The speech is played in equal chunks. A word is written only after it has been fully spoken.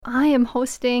I am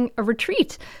hosting a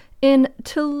retreat in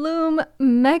Tulum,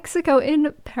 Mexico,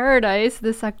 in paradise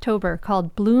this October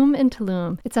called Bloom in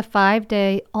Tulum. It's a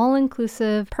 5-day,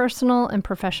 all-inclusive personal and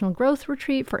professional growth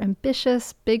retreat for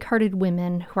ambitious, big-hearted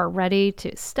women who are ready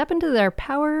to step into their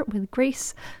power with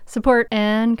grace, support,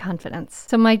 and confidence.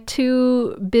 So my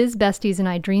two biz besties and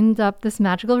I dreamed up this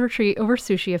magical retreat over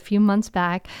sushi a few months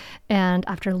back, and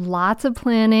after lots of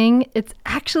planning, it's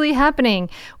actually happening.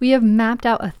 We have mapped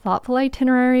out a thoughtful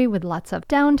itinerary with lots of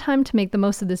downtime to make the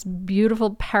most of this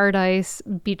beautiful paradise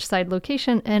beachside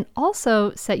location and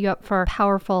also set you up for a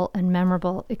powerful and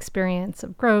memorable experience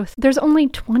of growth. There's only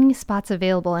 20 spots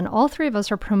available, and all three of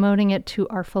us are promoting it to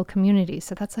our full community.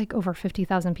 So that's like over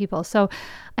 50,000 people. So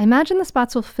I imagine the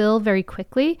spots will fill very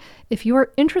quickly. If you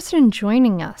are interested in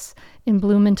joining us in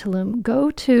Bloom in Tulum, go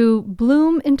to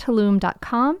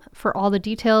bloomintulum.com for all the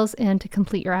details and to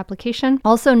complete your application.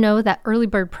 Also know that early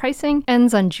bird pricing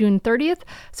ends on June 30th,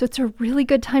 so it's a really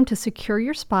good time to secure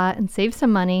your spot and save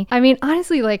some money. I mean,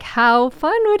 honestly, like, how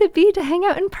fun would it be to hang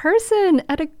out in person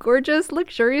at a gorgeous,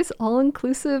 luxurious,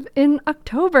 all-inclusive in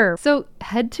October? So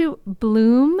head to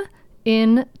Bloom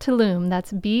in Tulum.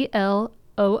 That's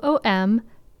BLOOM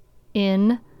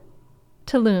in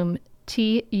Tulum.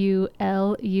 TULUM.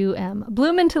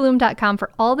 Bloomintulum.com for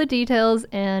all the details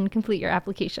and complete your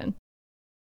application.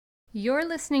 You're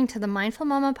listening to the Mindful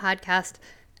Mama podcast,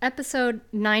 episode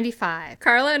 95.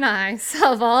 Carla and I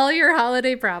solve all your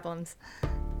holiday problems.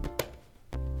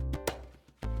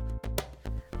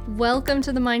 Welcome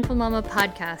to the Mindful Mama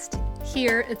podcast.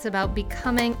 Here, it's about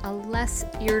becoming a less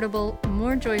irritable,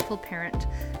 more joyful parent.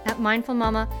 At Mindful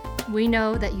Mama, we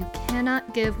know that you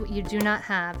cannot give what you do not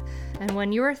have. And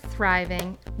when you are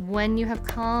thriving, when you have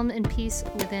calm and peace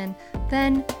within,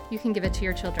 then you can give it to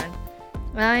your children.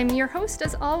 I'm your host,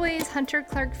 as always, Hunter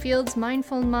Clarke-Fields,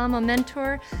 Mindful Mama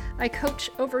Mentor. I coach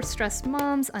overstressed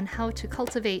moms on how to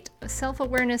cultivate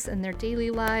self-awareness in their daily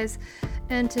lives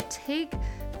and to take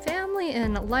family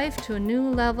and life to a new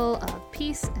level of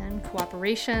peace and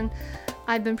cooperation.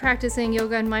 I've been practicing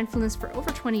yoga and mindfulness for over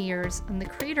 20 years. I'm the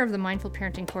creator of the Mindful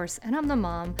Parenting course, and I'm the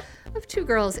mom of two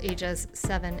girls ages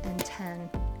 7 and 10.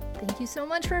 Thank you so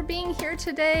much for being here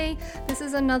today. This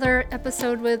is another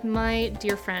episode with my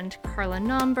dear friend, Carla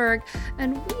Naumburg,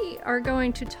 and we are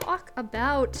going to talk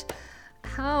about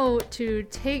how to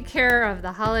take care of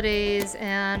the holidays,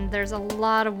 and there's a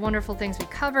lot of wonderful things we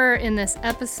cover in this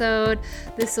episode.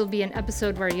 This will be an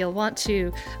episode where you'll want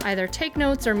to either take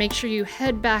notes or make sure you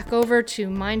head back over to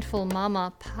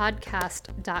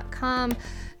mindfulmamapodcast.com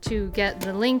to get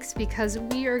the links, because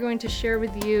we are going to share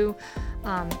with you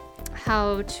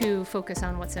how to focus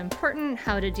on what's important,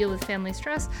 how to deal with family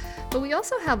stress, but we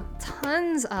also have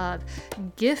tons of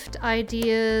gift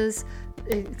ideas,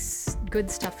 good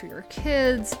stuff for your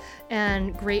kids,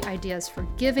 and great ideas for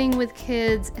giving with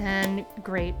kids, and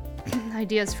great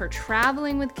ideas for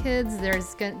traveling with kids.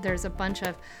 There's a bunch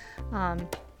of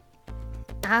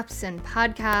apps and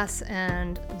podcasts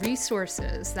and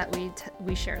resources that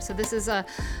we share. So this is a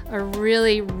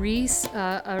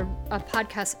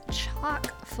podcast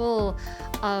chock full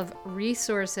of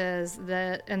resources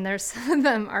and there's some of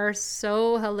them are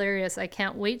so hilarious. I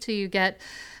can't wait till you get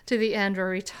to the end where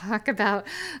we talk about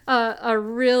a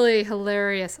really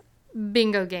hilarious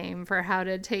bingo game for how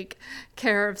to take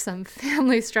care of some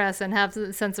family stress and have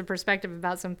a sense of perspective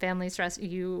about some family stress.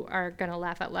 You are going to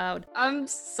laugh out loud. I'm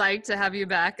psyched to have you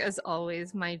back, as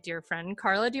always, my dear friend.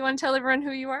 Carla, do you want to tell everyone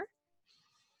who you are?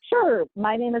 Sure.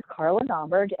 My name is Carla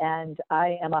Naumburg, and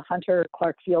I am a Hunter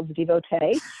Clarke-Fields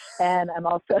devotee. And I'm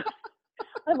also,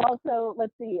 I'm a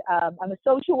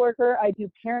social worker. I do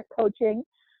parent coaching.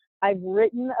 I've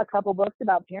written a couple books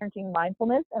about parenting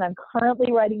mindfulness, and I'm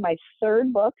currently writing my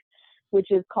third book,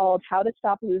 which is called How to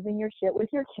Stop Losing Your Shit with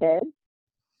Your Kids.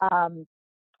 And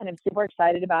I'm super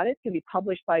excited about it. It's going to be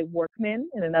published by Workman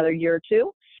in another year or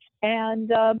two.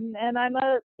 And I'm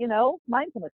a,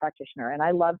 mindfulness practitioner, and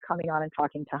I love coming on and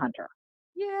talking to Hunter.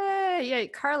 Yay.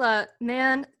 Carla,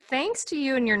 man, thanks to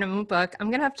you and your new book, I'm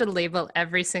going to have to label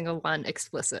every single one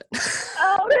explicit.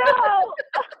 Oh, no!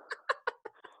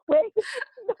 Wait,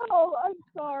 no, I'm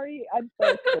sorry. I'm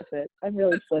so explicit. I'm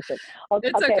really explicit.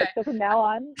 It's okay. So from now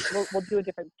on, we'll do a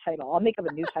different title. I'll make up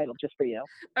a new title just for you.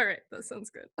 All right. That sounds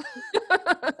good.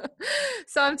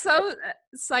 So I'm so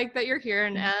psyched that you're here.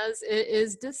 And as it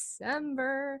is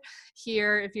December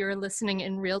here, if you're listening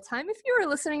in real time, if you are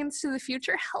listening into the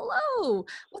future, hello.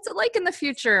 What's it like in the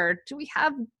future? Do we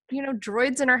have,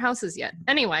 droids in our houses yet?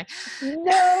 Anyway.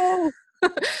 No.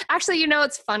 Actually,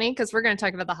 it's funny because we're going to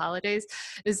talk about the holidays,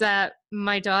 is that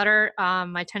my daughter,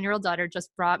 my 10-year-old daughter just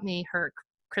brought me her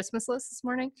Christmas list this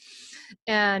morning.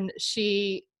 And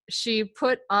she she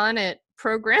put on it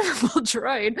programmable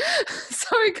droid. So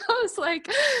it goes like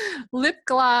lip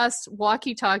gloss,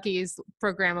 walkie talkies,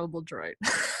 programmable droid.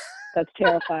 That's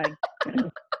terrifying.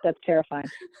 That's terrifying.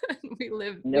 we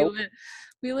Nope.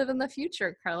 live in the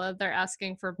future, Carla. They're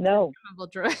asking for No.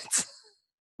 programmable droids.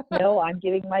 No, I'm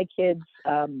giving my kids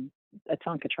a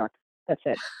Tonka truck. That's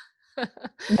it.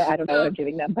 No, I don't know what I'm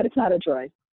giving them, but it's not a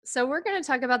droid. So we're going to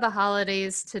talk about the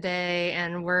holidays today,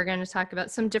 and we're going to talk about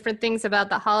some different things about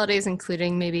the holidays,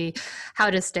 including maybe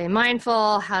how to stay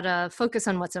mindful, how to focus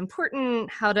on what's important,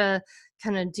 how to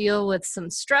kind of deal with some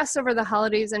stress over the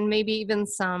holidays, and maybe even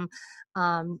some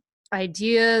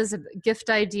ideas,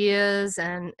 gift ideas,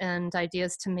 and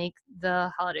ideas to make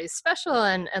the holidays special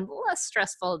and less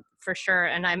stressful for sure.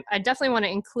 And I definitely want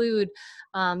to include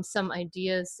some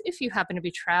ideas if you happen to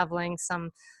be traveling,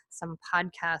 some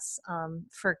podcasts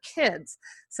for kids.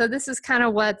 So this is kind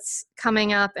of what's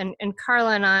coming up. And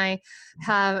Carla and I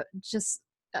have just,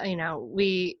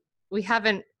 we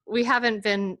haven't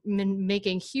been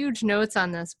making huge notes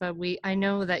on this, but I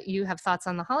know that you have thoughts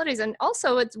on the holidays. And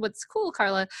also what's cool,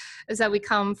 Carla, is that we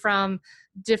come from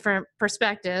different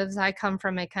perspectives. I come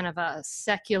from a kind of a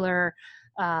secular,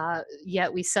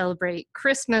 yet we celebrate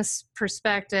Christmas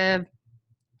perspective.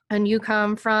 And you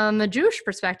come from a Jewish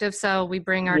perspective, so we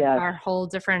bring our whole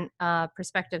different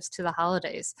perspectives to the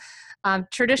holidays.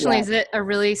 Traditionally, Is it a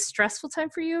really stressful time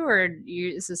for you, or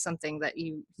is this something that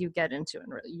you get into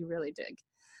and you really dig?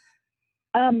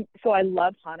 So I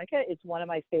love Hanukkah. It's one of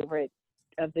my favorite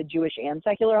of the Jewish and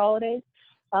secular holidays.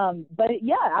 But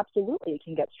absolutely, it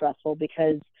can get stressful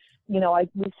because, we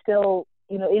still,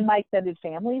 in my extended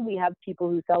family, we have people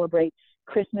who celebrate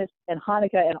Christmas and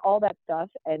Hanukkah and all that stuff.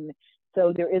 And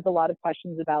so there is a lot of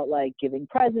questions about like giving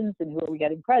presents and who are we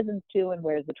getting presents to and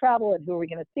where's the travel and who are we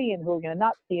going to see and who are we going to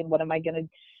not see and what am I going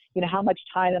to, how much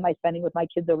time am I spending with my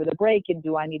kids over the break and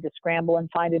do I need to scramble and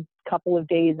find a couple of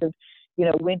days of,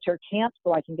 winter camp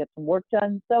so I can get some work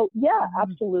done. So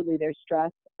absolutely there's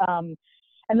stress. And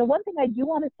the one thing I do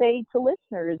want to say to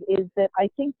listeners is that I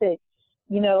think that,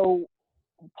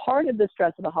 part of the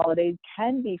stress of the holidays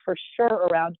can be for sure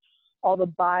around all the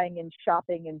buying and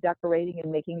shopping and decorating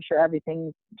and making sure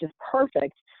everything's just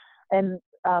perfect. And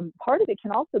part of it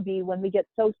can also be when we get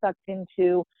so sucked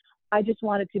into, I just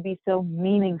want it to be so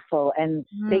meaningful and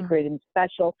sacred and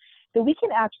special, that we can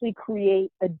actually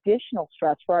create additional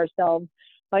stress for ourselves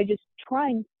by just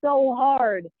trying so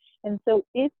hard. And so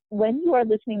when you are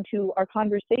listening to our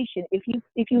conversation, if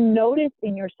you notice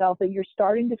in yourself that you're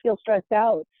starting to feel stressed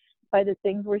out by the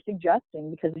things we're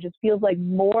suggesting because it just feels like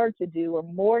more to do or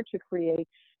more to create,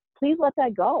 please let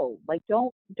that go. Like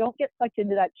don't get sucked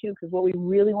into that too, because what we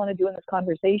really want to do in this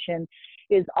conversation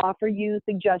is offer you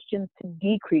suggestions to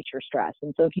decrease your stress.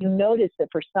 And so if you notice that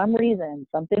for some reason,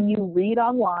 something you read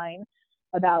online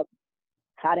about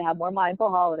how to have more mindful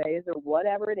holidays or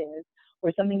whatever it is,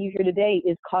 or something you hear today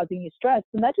is causing you stress,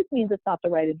 then that just means it's not the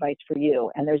right advice for you.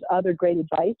 And there's other great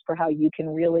advice for how you can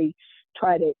really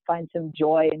try to find some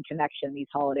joy and connection these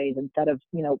holidays instead of,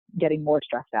 getting more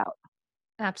stressed out.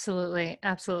 Absolutely.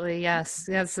 Absolutely. Yes.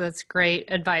 That's great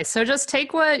advice. So just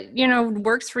take what,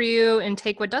 works for you and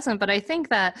take what doesn't. But I think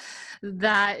that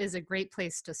is a great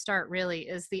place to start, really,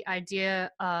 is the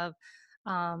idea of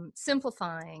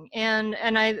simplifying. And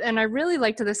I really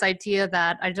liked this idea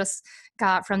that I just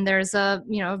got from, there's a,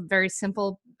 very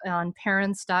simple on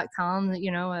parents.com,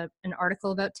 an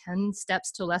article about 10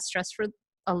 steps to a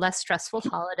less stressful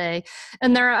holiday.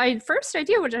 And their first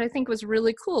idea, which I think was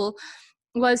really cool,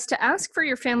 was to ask for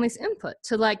your family's input,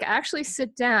 to like actually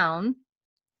sit down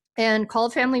and call a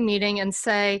family meeting and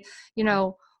say,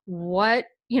 what,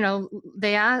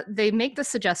 they make the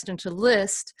suggestion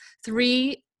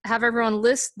to have everyone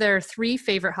list their 3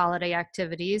 favorite holiday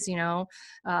activities,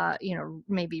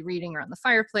 maybe reading around the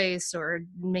fireplace or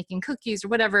making cookies or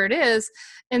whatever it is,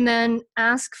 and then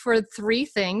ask for 3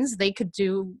 things they could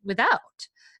do without.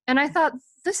 And I thought,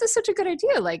 this is such a good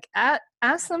idea. Like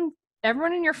ask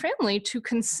everyone in your family to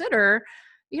consider,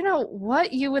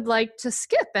 what you would like to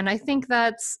skip. And I think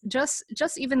that's just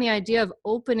even the idea of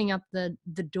opening up the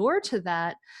door to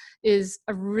that is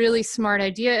a really smart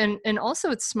idea. And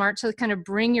also it's smart to kind of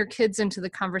bring your kids into the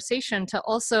conversation, to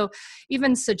also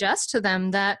even suggest to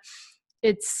them that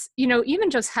it's, even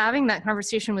just having that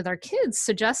conversation with our kids,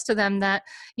 suggest to them that,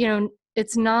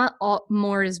 it's not all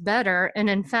more is better. And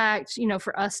in fact,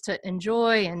 for us to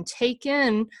enjoy and take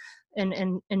in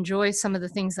and enjoy some of the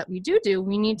things that we do,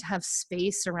 we need to have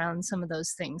space around some of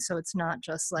those things. So it's not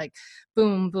just like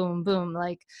boom, boom, boom,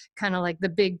 like kind of like the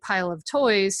big pile of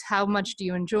toys. How much do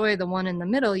you enjoy the one in the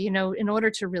middle? In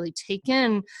order to really take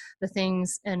in the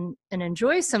things and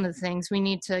enjoy some of the things, we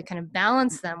need to kind of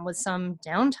balance them with some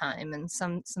downtime and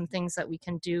some things that we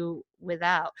can do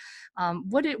without.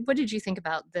 What did you think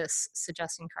about this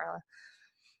suggestion, Carla?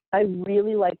 I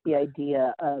really like the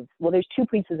idea of, well, there's two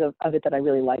pieces of it that I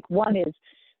really like. One is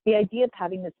the idea of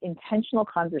having this intentional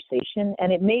conversation.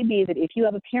 And it may be that if you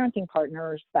have a parenting partner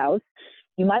or spouse,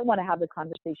 you might want to have the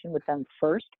conversation with them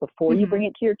first before you bring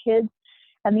it to your kids.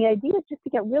 And the idea is just to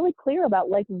get really clear about,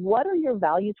 like, what are your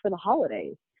values for the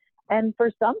holidays? And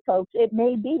for some folks, it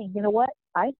may be, you know what,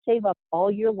 I save up all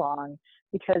year long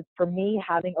because for me,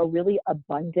 having a really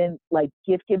abundant, like,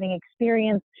 gift-giving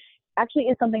experience actually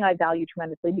is something I value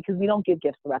tremendously, because we don't give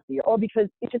gifts the rest of the year, or because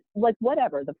it's just like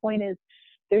whatever. The point is,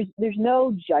 there's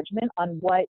no judgment on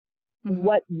what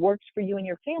works for you and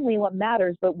your family, what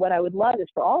matters. But what I would love is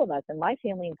for all of us, and my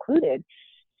family included,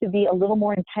 to be a little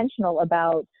more intentional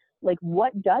about, like,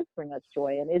 what does bring us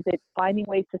joy. And is it finding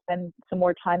ways to spend some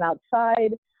more time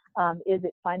outside? Is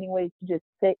it finding ways to just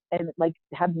sit and, like,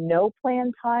 have no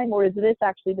planned time? Or is this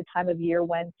actually the time of year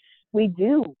when we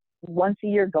do once a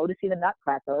year go to see the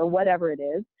Nutcracker or whatever it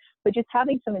is, but just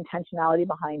having some intentionality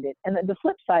behind it? And the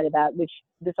flip side of that, which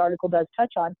this article does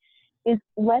touch on, is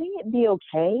letting it be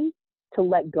okay to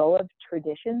let go of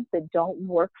traditions that don't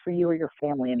work for you or your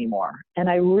family anymore. And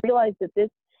I realize that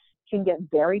this can get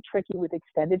very tricky with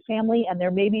extended family. And there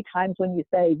may be times when you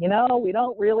say, we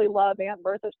don't really love Aunt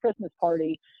Bertha's Christmas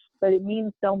party, but it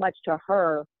means so much to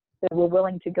her that we're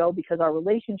willing to go because our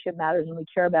relationship matters and we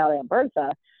care about Aunt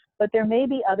Bertha. But there may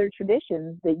be other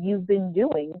traditions that you've been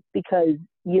doing because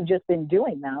you've just been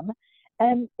doing them.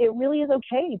 And it really is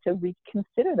okay to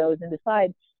reconsider those and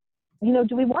decide,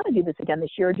 do we want to do this again this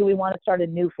year, or do we want to start a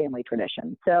new family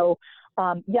tradition? So,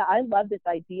 I love this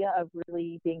idea of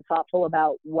really being thoughtful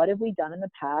about what have we done in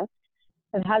the past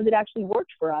and has it actually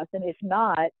worked for us? And if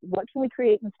not, what can we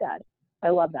create instead? I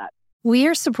love that. We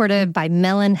are supported by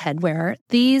Melon Headwear.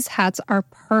 These hats are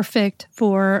perfect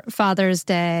for Father's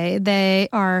Day. They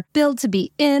are built to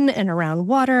be in and around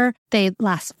water. They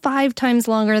last 5 times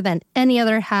longer than any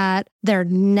other hat. They're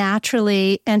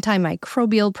naturally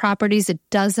antimicrobial properties.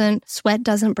 Sweat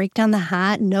doesn't break down the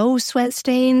hat. No sweat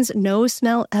stains, no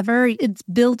smell ever. It's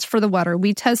built for the water.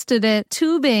 We tested it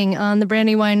tubing on the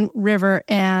Brandywine River,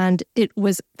 and it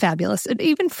was fabulous. It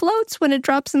even floats when it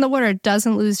drops in the water. It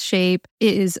doesn't lose shape.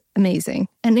 It is amazing.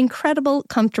 An incredible,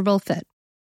 comfortable fit.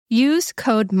 Use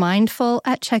code MINDFUL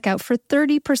at checkout for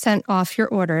 30% off your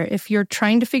order. If you're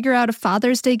trying to figure out a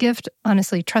Father's Day gift,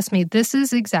 honestly, trust me, this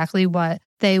is exactly what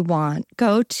they want.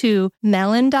 Go to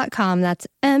melon.com, that's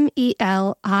MELIN.com,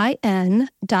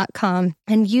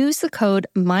 and use the code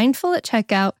MINDFUL at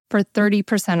checkout for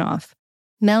 30% off.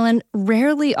 Melon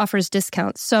rarely offers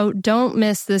discounts, so don't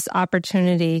miss this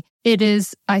opportunity. It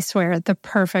is, I swear, the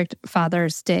perfect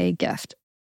Father's Day gift.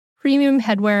 Premium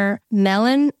headwear,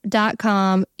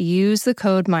 melon.com. Use the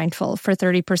code MINDFUL for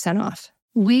 30% off.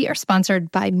 We are sponsored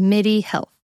by MIDI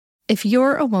Health. If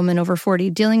you're a woman over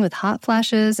 40 dealing with hot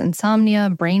flashes,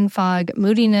 insomnia, brain fog,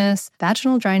 moodiness,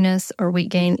 vaginal dryness, or weight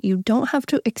gain, you don't have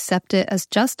to accept it as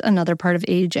just another part of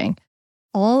aging.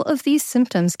 All of these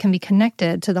symptoms can be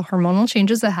connected to the hormonal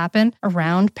changes that happen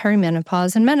around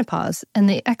perimenopause and menopause, and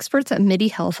the experts at MIDI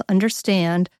Health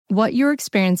understand what you're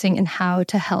experiencing and how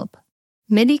to help.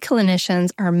 MIDI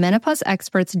clinicians are menopause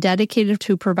experts dedicated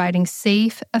to providing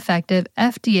safe, effective,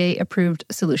 FDA-approved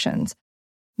solutions.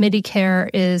 MIDI care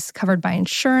is covered by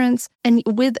insurance, and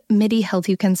with MIDI Health,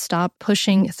 you can stop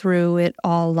pushing through it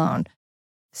all alone.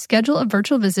 Schedule a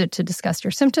virtual visit to discuss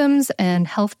your symptoms and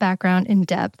health background in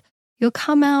depth. You'll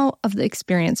come out of the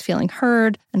experience feeling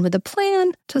heard and with a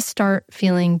plan to start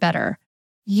feeling better.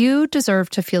 You deserve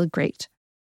to feel great.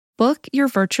 Book your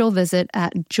virtual visit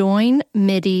at joinmidi.com.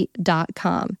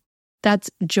 That's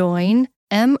join,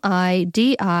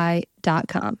 MIDI.com.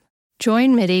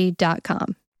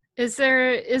 Joinmidi.com. Is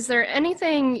there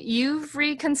anything you've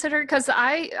reconsidered? Because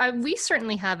we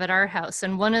certainly have at our house,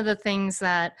 and one of the things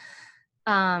that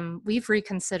I've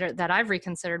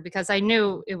reconsidered because I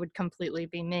knew it would completely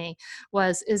be me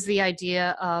is the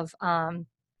idea of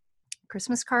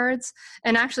Christmas cards.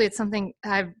 And actually, it's something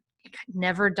I've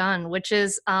never done, which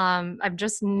is I've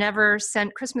just never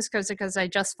sent Christmas cards because I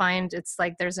just find it's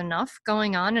like there's enough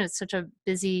going on and it's such a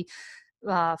busy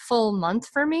full month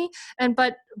for me.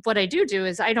 But what I do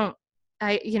is I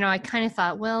kind of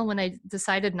thought, well, when I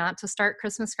decided not to start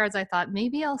Christmas cards, I thought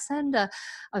maybe I'll send a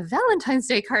Valentine's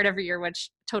Day card every year,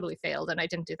 which totally failed and I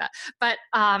didn't do that. But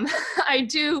I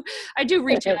do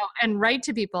reach out and write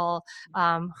to people.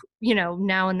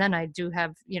 Now and then I do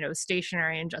have,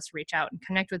 stationery and just reach out and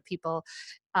connect with people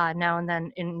now and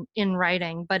then in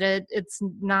writing. But it's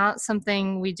not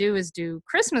something we do is do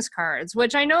Christmas cards,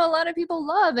 which I know a lot of people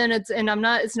love, and it's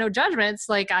no judgment. It's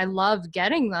like, I love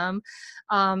getting them.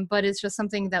 But it's just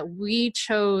something that we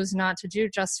chose not to do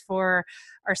just for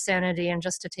our sanity and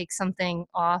just to take something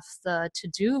off the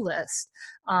to-do list.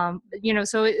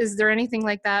 So is there anything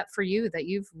like that for you that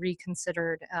you've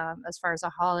reconsidered as far as a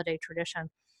holiday tradition?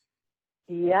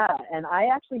 Yeah, and I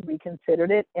actually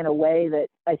reconsidered it in a way that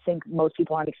I think most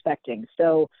people aren't expecting.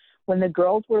 So when the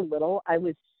girls were little, I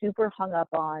was super hung up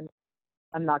on,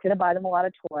 I'm not going to buy them a lot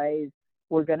of toys.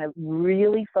 We're going to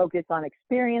really focus on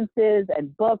experiences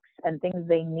and books and things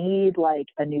they need, like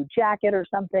a new jacket or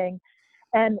something.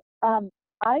 And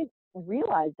I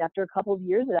realized after a couple of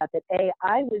years of that A,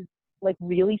 I was like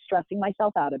really stressing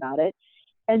myself out about it.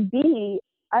 And B,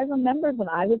 I remembered when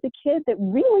I was a kid that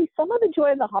really some of the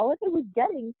joy of the holiday was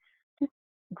getting just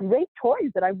great toys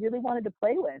that I really wanted to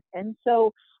play with. And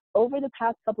so over the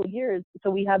past couple of years, so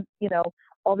we have,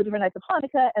 all the different nights of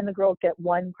Hanukkah, and the girls get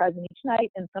one present each night.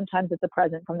 And sometimes it's a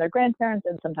present from their grandparents,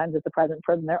 and sometimes it's a present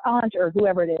from their aunt or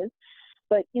whoever it is.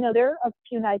 But, there are a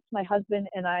few nights my husband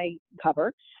and I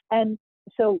cover. And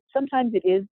so sometimes it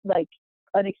is like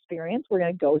an experience. We're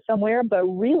going to go somewhere, but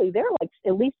really there are like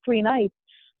at least 3 nights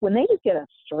when they just get a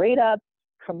straight up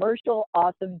commercial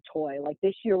awesome toy. Like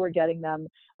this year we're getting them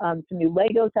some new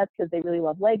Lego sets because they really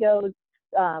love Legos.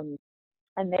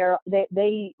 And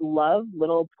they love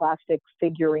little plastic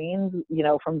figurines,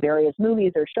 from various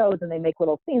movies or shows, and they make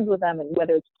little scenes with them. And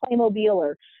whether it's Playmobil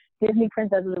or Disney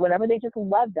princesses or whatever, they just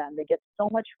love them. They get so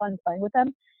much fun playing with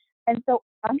them. And so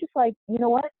I'm just like, you know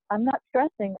what? I'm not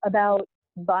stressing about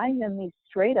buying them these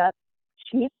straight up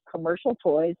cheap commercial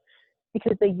toys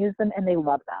because they use them and they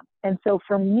love them. And so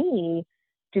for me,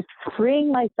 just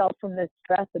freeing myself from this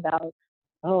stress about,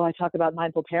 I talk about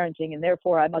mindful parenting and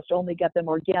therefore I must only get them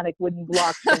organic wooden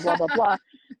blocks and blah, blah, blah.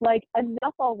 Like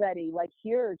enough already. Like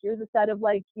here's a set of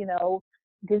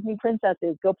Disney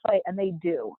princesses, go play. And they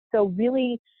do. So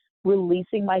really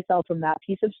releasing myself from that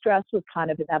piece of stress was kind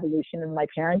of an evolution in my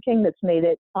parenting that's made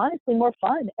it honestly more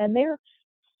fun. And they're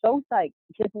so psyched.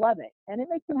 Kids love it and it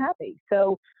makes them happy.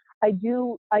 So I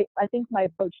think my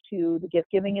approach to the gift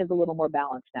giving is a little more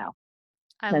balanced now.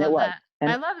 I love that.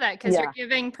 I love that because you're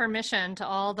giving permission to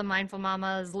all the mindful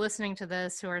mamas listening to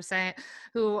this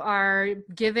who are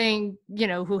giving,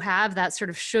 who have that sort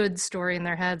of should story in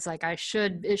their heads, like it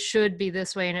should be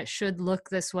this way and it should look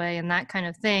this way and that kind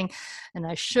of thing. And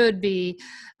I should be,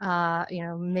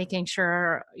 making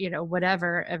sure,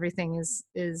 whatever, everything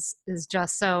is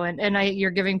just so. And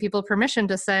you're giving people permission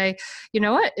to say, you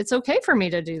know what, it's okay for me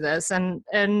to do this. And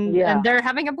they're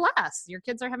having a blast. Your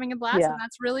kids are having a blast and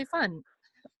that's really fun.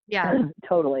 Yeah,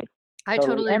 totally. I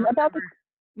totally. And about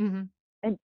and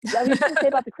I was going to say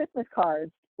about the Christmas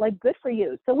cards, like good for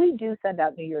you. So we do send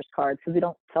out New Year's cards because we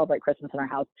don't celebrate Christmas in our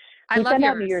house. We send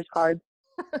out New Year's cards.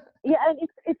 Yeah, and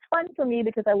it's fun for me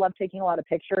because I love taking a lot of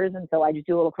pictures, and so I just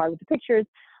do a little card with the pictures.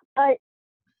 But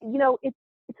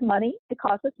it's money. It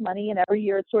costs us money, and every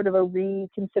year it's sort of a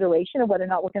reconsideration of whether or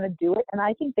not we're going to do it. And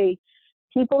I think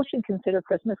people should consider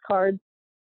Christmas cards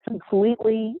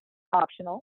completely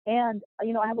optional. And,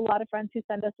 I have a lot of friends who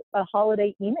send us a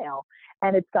holiday email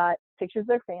and it's got pictures of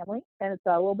their family and it's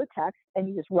got a little bit of text and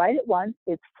you just write it once.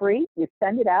 It's free. You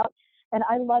send it out. And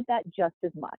I love that just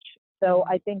as much. So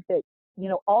I think that,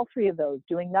 all 3 of those,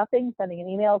 doing nothing, sending an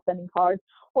email, sending cards,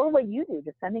 or what you do,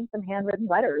 just sending some handwritten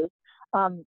letters.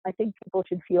 I think people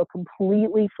should feel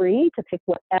completely free to pick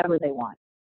whatever they want.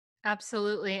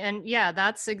 Absolutely. And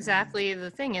that's exactly the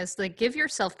thing is like, give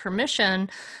yourself permission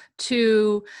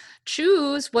to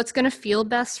choose what's going to feel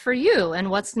best for you and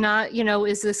what's not,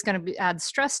 is this going to add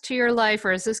stress to your life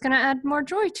or is this going to add more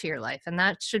joy to your life? And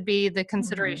that should be the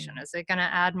consideration. Is it going to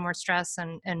add more stress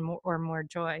and more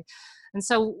joy? And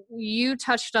so you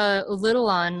touched a little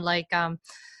on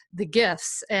the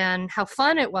gifts and how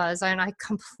fun it was. And I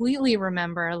completely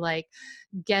remember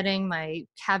getting my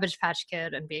Cabbage Patch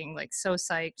Kid and being so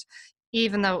psyched,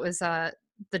 even though it was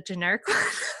the generic one.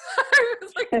 I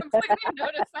was completely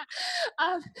noticed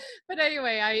that. But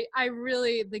anyway, I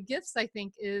really, the gifts I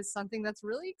think is something that's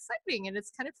really exciting and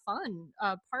it's kind of fun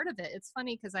part of it. It's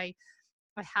funny because I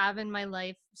have in my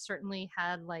life certainly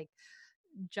had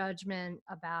judgment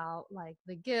about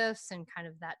the gifts and kind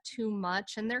of that too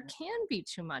much, and there can be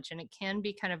too much and it can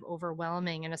be kind of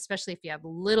overwhelming, and especially if you have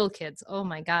little kids, oh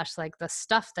my gosh, the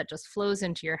stuff that just flows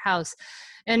into your house.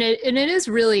 And it is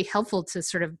really helpful to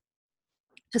sort of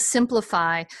to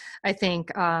simplify, I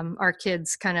think, our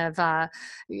kids' kind of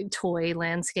toy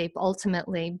landscape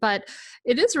ultimately. But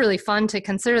it is really fun to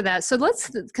consider that. So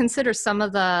let's consider some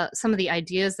of the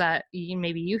ideas that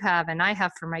maybe you have and I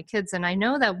have for my kids. And I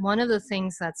know that one of the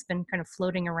things that's been kind of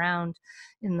floating around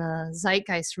in the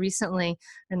zeitgeist recently,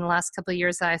 in the last couple of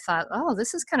years, that I thought, oh,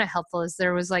 this is kind of helpful, is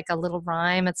there was like a little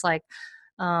rhyme. It's like,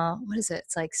 what is it?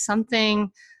 It's like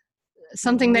something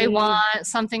they want,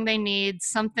 something they need,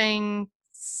 something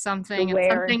To and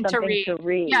wear and something to something read. to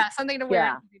read. Yeah, something to wear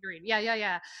Yeah. and something to read.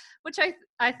 Yeah. Which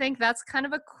I think that's kind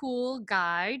of a cool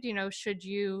guide, should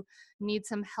you need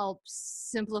some help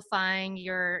simplifying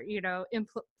your,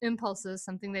 impulses,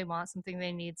 something they want, something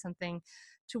they need, something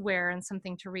to wear and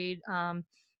something to read.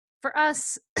 For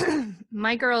us,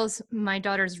 my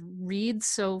daughters read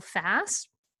so fast.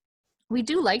 We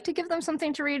do like to give them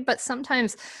something to read, but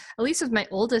sometimes, at least with my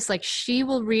oldest, like she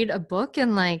will read a book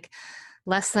in like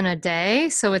less than a day.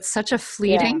 So it's such a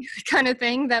fleeting kind of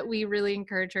thing that we really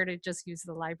encourage her to just use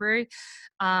the library.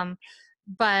 Um,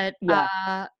 but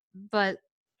Yeah. but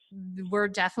we're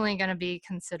definitely going to be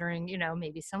considering,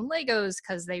 maybe some Legos,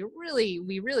 because we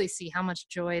really see how much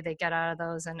joy they get out of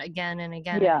those, and again and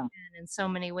again and again, in so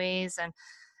many ways.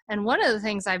 And one of the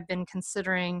things I've been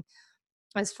considering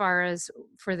as far as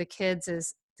for the kids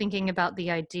is thinking about the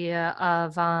idea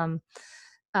of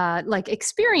like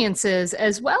experiences,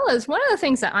 as well as one of the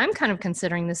things that I'm kind of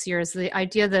considering this year is the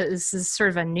idea that this is sort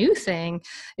of a new thing,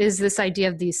 is this idea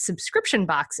of these subscription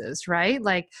boxes, right?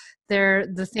 Like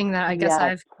the thing that I guess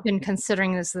I've been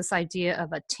considering is this idea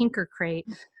of a Tinker Crate.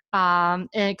 And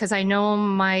because I know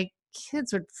my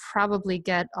kids would probably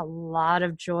get a lot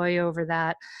of joy over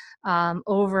that,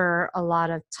 over a lot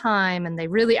of time. And I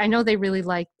know they really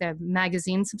like the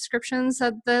magazine subscriptions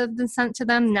that have been sent to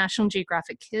them, National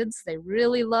Geographic Kids, they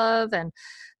really love, and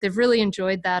they've really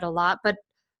enjoyed that a lot. But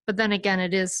then again,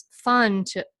 it is fun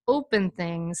to open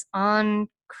things on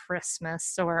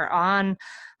Christmas or on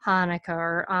Hanukkah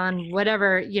or on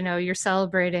whatever, you're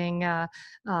celebrating,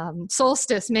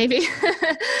 solstice maybe.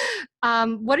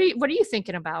 What are you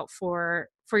thinking about for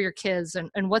your kids,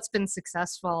 and what's been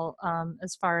successful,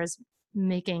 as far as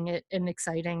making it an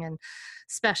exciting and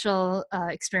special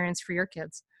experience for your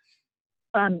kids?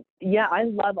 Yeah, I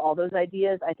love all those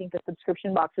ideas. I think the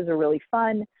subscription boxes are really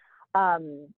fun.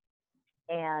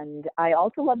 And I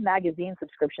also love magazine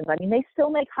subscriptions. I mean, they still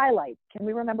make highlights. Can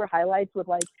we remember highlights with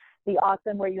like the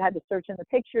awesome where you had to search in the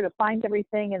picture to find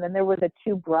everything? And then there were the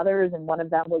two brothers, and one of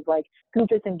them was like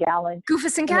Goofus and Gallant.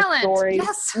 Goofus and Gallant.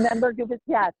 Yes. Remember Goofus?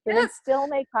 Yes. So yes. They still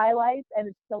make highlights, and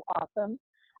it's still awesome.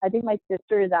 I think my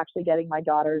sister is actually getting my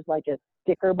daughters like a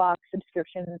sticker box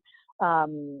subscription,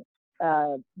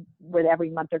 where every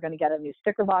month they're going to get a new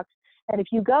sticker box. And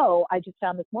if you go, I just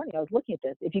found this morning, I was looking at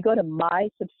this. If you go to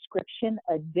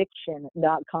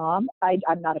mysubscriptionaddiction.com,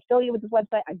 I'm not affiliated with this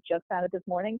website. I just found it this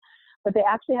morning, but they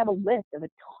actually have a list of a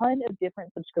ton of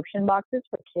different subscription boxes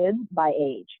for kids by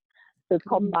age. So it's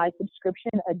called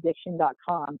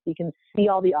mysubscriptionaddiction.com. So you can see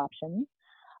all the options.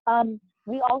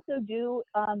 We also do,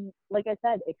 like I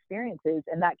said, experiences,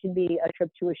 and that can be a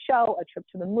trip to a show, a trip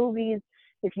to the movies.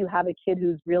 If you have a kid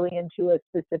who's really into a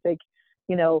specific,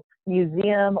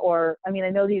 museum, or, I mean, I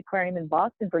know the aquarium in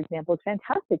Boston, for example, is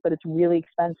fantastic, but it's really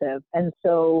expensive. And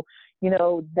so,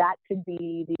 that could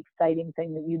be the exciting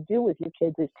thing that you do with your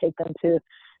kids, is take them to,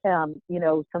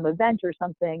 some event or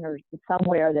something, or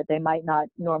somewhere that they might not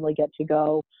normally get to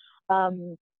go.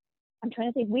 I'm trying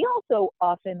to think. We also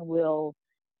often will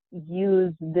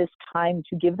use this time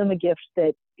to give them a gift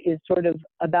that is sort of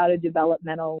about a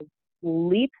developmental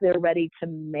leap they're ready to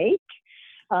make,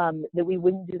 that we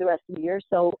wouldn't do the rest of the year.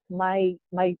 So my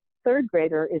third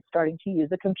grader is starting to use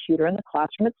a computer in the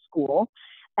classroom at school,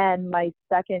 and my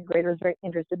second grader is very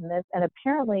interested in this. And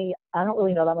apparently, I don't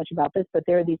really know that much about this, but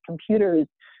there are these computers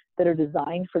that are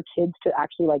designed for kids to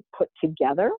actually like put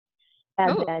together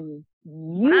and then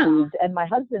use. And my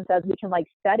husband says we can like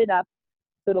set it up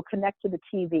so it'll connect to the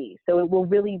TV. So it will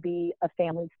really be a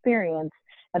family experience,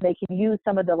 and they can use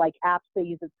some of the like apps they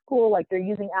use at school. Like they're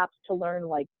using apps to learn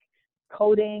like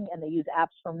coding, and they use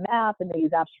apps for math, and they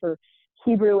use apps for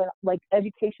Hebrew, and like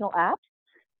educational apps.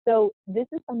 So this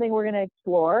is something we're going to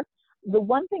explore. The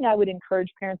one thing I would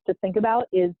encourage parents to think about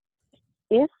is,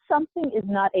 if something is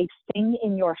not a thing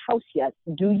in your house yet,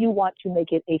 do you want to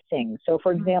make it a thing? So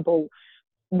for example,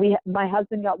 my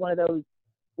husband got one of those,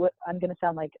 I'm going to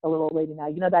sound like a little old lady now,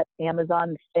 that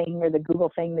Amazon thing or the Google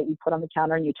thing that you put on the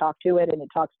counter and you talk to it and it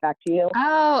talks back to you.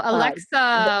 Oh,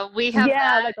 Alexa. We have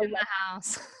that like in the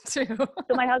house too. So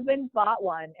my husband bought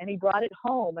one and he brought it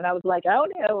home, and I was like, oh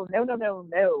no,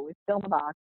 it's still in the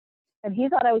box. And he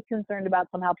thought I was concerned about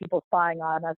somehow people spying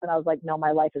on us. And I was like, no,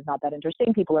 my life is not that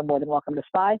interesting. People are more than welcome to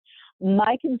spy.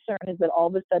 My concern is that all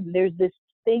of a sudden there's this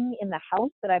thing in the house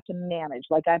that I have to manage.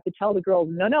 Like I have to tell the girls,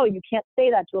 no, you can't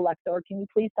say that to Alexa, or can you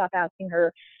please stop asking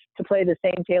her to play the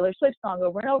same Taylor Swift song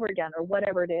over and over again, or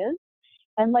whatever it is.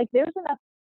 And like, there's enough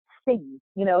things,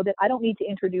 that I don't need to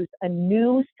introduce a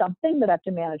new something that I have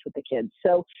to manage with the kids.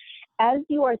 So as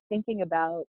you are thinking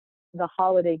about the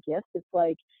holiday gifts, it's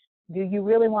like, do you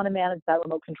really want to manage that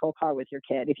remote control car with your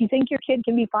kid? If you think your kid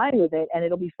can be fine with it and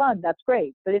it'll be fun, that's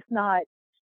great. But if not,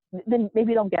 then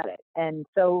maybe don't get it. And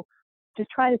so just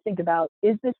trying to think about,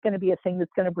 is this going to be a thing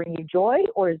that's going to bring you joy,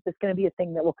 or is this going to be a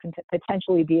thing that will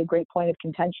potentially be a great point of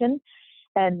contention?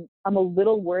 And I'm a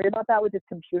little worried about that with this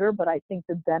computer, but I think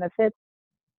the benefits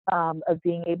of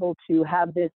being able to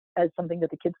have this as something that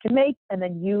the kids can make and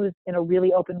then use in a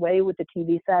really open way with the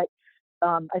TV set,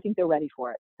 I think they're ready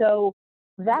for it. So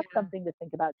that's something to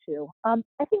think about too.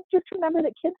 I think just remember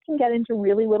that kids can get into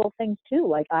really little things too.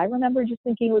 Like I remember just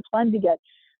thinking it was fun to get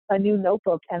a new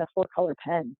notebook and a 4-color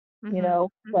pen,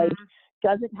 like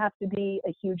doesn't have to be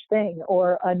a huge thing,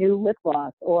 or a new lip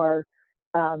gloss, or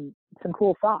some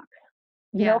cool socks,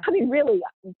 I mean, really,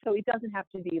 so it doesn't have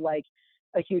to be like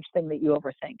a huge thing that you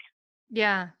overthink.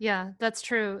 Yeah, that's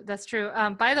true. That's true.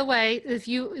 By the way,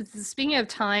 speaking of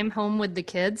time home with the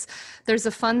kids, there's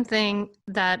a fun thing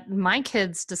that my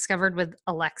kids discovered with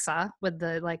Alexa, with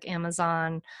the like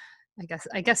Amazon,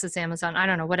 I guess it's Amazon. I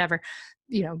don't know, whatever,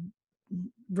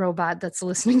 robot that's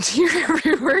listening to your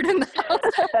every word in the house.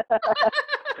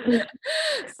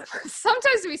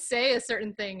 Sometimes we say a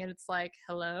certain thing and it's like,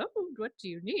 hello, what do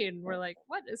you need? And we're like,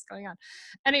 what is going on?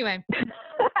 Anyway.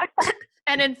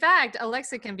 And in fact,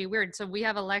 Alexa can be weird. So we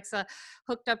have Alexa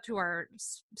hooked up to our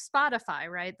Spotify,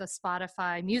 right? The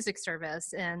Spotify music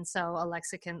service. And so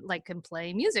Alexa can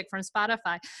play music from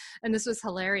Spotify. And this was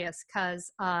hilarious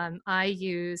because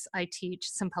I teach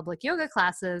some public yoga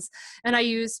classes, and I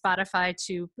use Spotify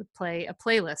to play a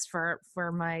playlist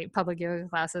for my public yoga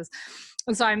classes.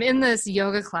 And so I'm in this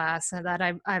yoga class that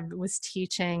I was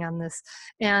teaching on this,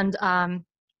 and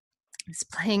it's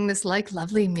playing this like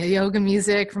lovely yoga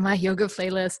music from my yoga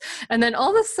playlist. And then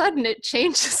all of a sudden it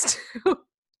changes to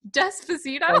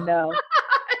Despacito. I know.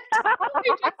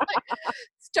 Just,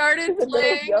 started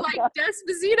playing like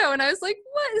Despacito, and I was like,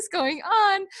 what is going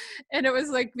on? And it was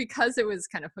like, because it was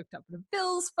kind of hooked up with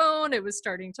Bill's phone, it was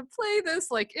starting to play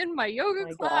this like in my yoga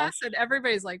class, and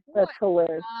everybody's like, what That's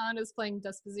hilarious. is playing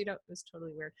Despacito? It was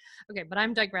totally weird. Okay, but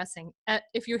I'm digressing.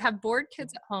 If you have bored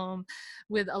kids at home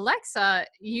with Alexa,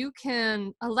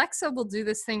 Alexa will do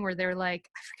this thing where they're like,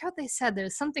 I forgot what they said,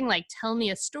 there's something like tell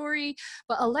me a story,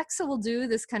 but Alexa will do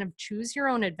this kind of choose your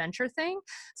own adventure thing.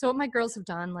 So what my girls have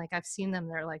done, like I've seen them,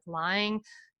 they're like lying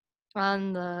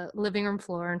on the living room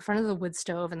floor in front of the wood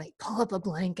stove, and they pull up a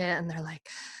blanket and they're like,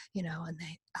 and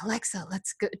they, Alexa,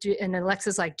 let's go. And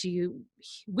Alexa's like,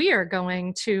 we are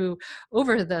going to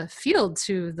over the field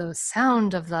to the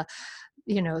sound of the,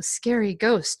 scary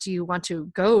ghost. Do you want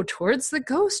to go towards the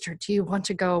ghost, or do you want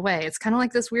to go away? It's kind of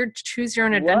like this weird choose your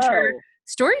own adventure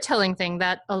storytelling thing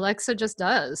that Alexa just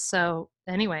does. So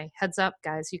anyway, heads up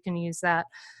guys, you can use that.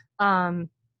 And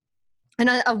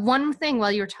one thing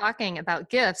while you were talking about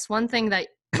gifts, one thing that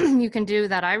you can do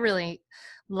that I really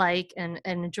like and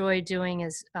enjoy doing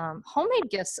is homemade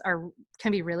gifts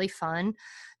can be really fun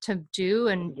to do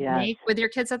and make with your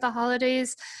kids at the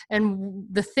holidays. And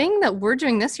the thing that we're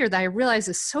doing this year that I realize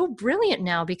is so brilliant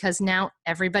now, because now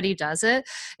everybody does it,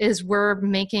 is we're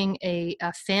making a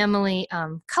family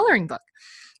coloring book.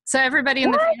 So everybody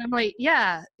in the family,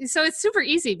 so it's super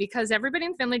easy because everybody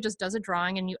in the family just does a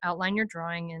drawing, and you outline your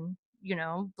drawing in,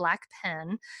 black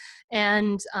pen,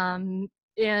 and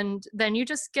then you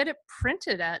just get it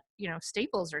printed at,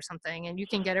 Staples or something, and you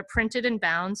can get it printed and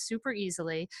bound super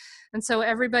easily. And so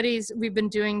we've been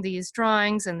doing these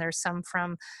drawings, and there's some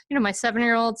from, my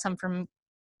 7-year-old, some from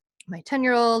my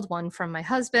 10-year-old, one from my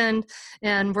husband,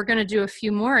 and we're going to do a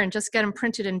few more and just get them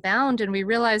printed and bound. And we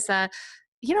realize that,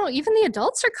 even the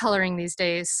adults are coloring these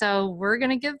days. So we're going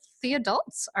to give the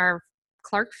adults our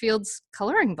Clark Fields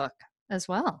coloring book as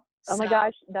well. Oh my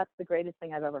gosh, that's the greatest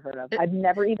thing I've ever heard of. I've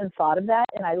never even thought of that,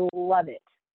 and I love it.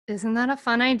 Isn't that a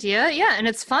fun idea? Yeah, and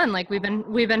it's fun. Like we've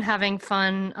been having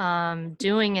fun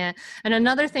doing it. And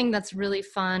another thing that's really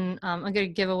fun, I'm going to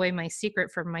give away my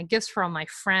secret for my gifts for all my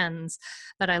friends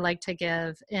that I like to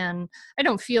give. And I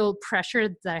don't feel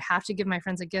pressured that I have to give my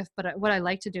friends a gift, but what I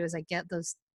like to do is I get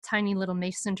those tiny little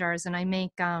mason jars, and I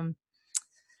make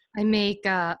like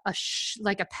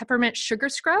a peppermint sugar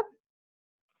scrub.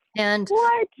 And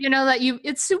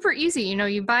it's super easy.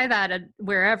 You buy that at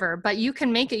wherever, but you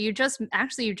can make it. You just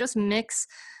mix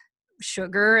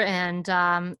sugar and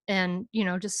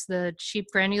just the cheap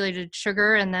granulated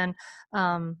sugar, and then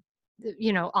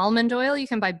almond oil. You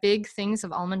can buy big things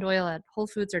of almond oil at Whole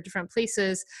Foods or different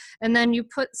places, and then you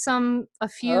put a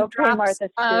few drops Martha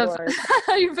of Stewart.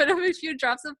 you put a few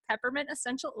drops of peppermint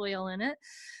essential oil in it,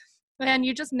 and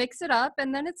you just mix it up,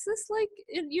 and then it's this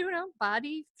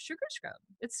body sugar scrub.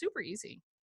 It's super easy.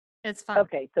 It's fun.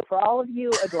 Okay, so for all of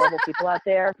you adorable people out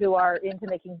there who are into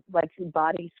making like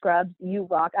body scrubs, you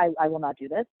rock. I will not do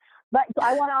this, but so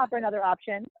I want to offer another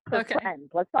option for friends.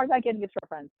 Let's talk about getting gifts for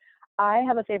friends. I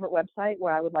have a favorite website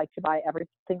where I would like to buy every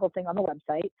single thing on the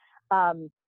website.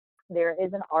 There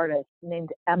is an artist named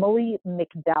Emily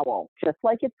McDowell, just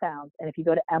like it sounds. And if you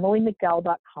go to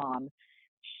emilymcdowell.com,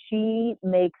 she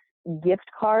makes gift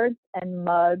cards and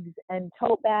mugs and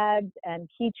tote bags and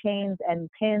keychains and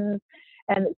pins.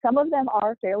 And some of them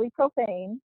are fairly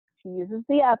profane. She uses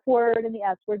the F word and the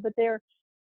S word, but they're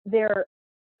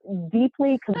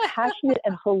deeply compassionate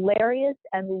and hilarious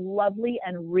and lovely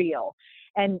and real.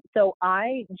 And so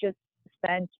I just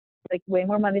spent like way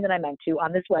more money than I meant to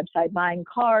on this website buying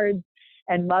cards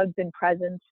and mugs and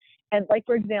presents. And like,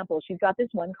 for example, she's got this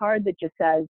one card that just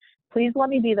says, please let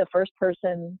me be the first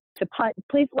person to punch.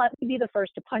 Please let me be the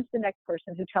first to punch the next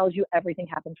person who tells you everything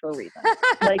happened for a reason.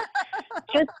 Like,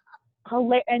 just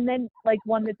hilarious. And then like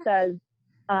one that says,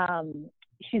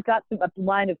 she's got a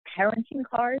line of parenting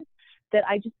cards that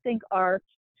I just think are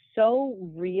so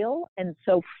real and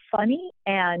so funny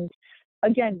and,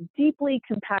 again, deeply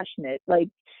compassionate. Like,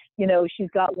 she's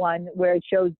got one where it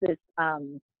shows this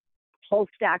whole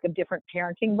stack of different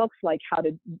parenting books, like how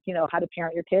to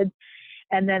parent your kids.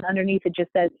 And then underneath it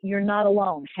just says, you're not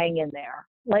alone, hang in there.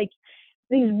 Like,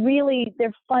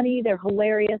 they're funny, they're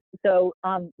hilarious. So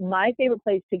my favorite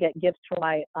place to get gifts for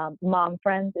my mom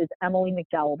friends is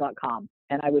emilymcdowell.com.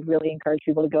 And I would really encourage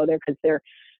people to go there because they're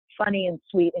funny and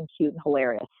sweet and cute and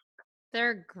hilarious.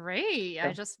 They're great.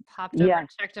 I just popped over and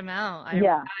checked them out. And you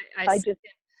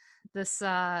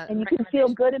can feel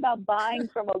good about buying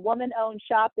from a woman-owned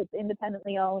shop that's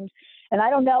independently owned. And I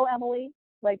don't know, Emily,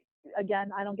 like,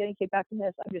 again, I don't get any kickback from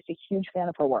this. I'm just a huge fan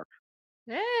of her work.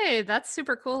 Hey, that's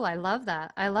super cool. I love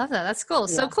that. That's cool.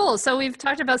 Yeah. So cool. So we've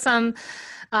talked about some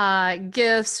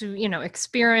gifts,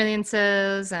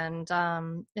 experiences and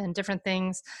different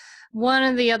things. One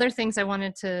of the other things I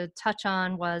wanted to touch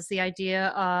on was the idea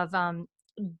of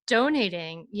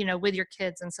donating, with your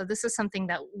kids. And so this is something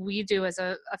that we do as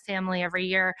a family every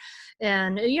year.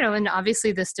 And, and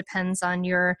obviously this depends on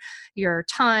your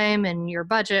time and your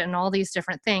budget and all these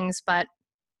different things. But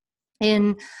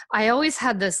I always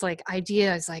had this like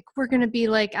idea, it's like, we're going to be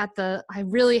like I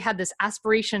really had this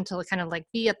aspiration to kind of like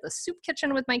be at the soup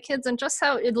kitchen with my kids, and just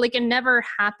how it never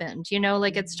happened,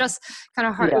 like it's just kind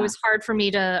of hard. Yeah. It was hard for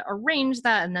me to arrange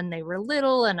that. And then they were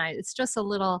little and it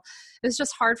was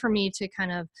just hard for me to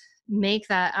kind of make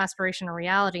that aspiration a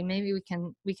reality. Maybe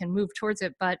we can move towards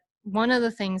it. But one of the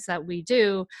things that we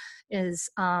do is,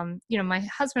 my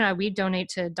husband and I, we donate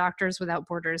to Doctors Without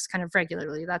Borders kind of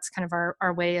regularly. That's kind of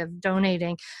our way of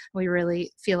donating. We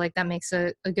really feel like that makes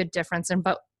a good difference.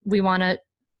 But we want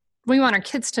our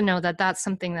kids to know that that's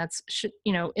something that's,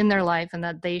 in their life and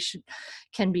that they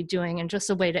can be doing, and just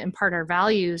a way to impart our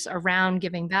values around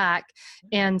giving back.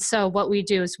 And so what we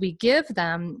do is we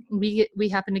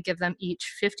happen to give them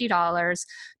each $50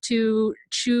 to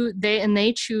choose,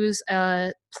 they choose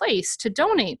a place to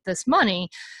donate this money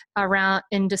around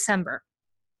in December.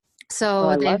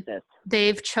 So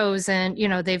they've chosen,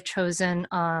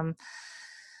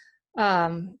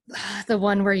 the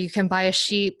one where you can buy a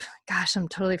sheep. Gosh, I'm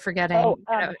totally forgetting.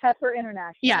 Heifer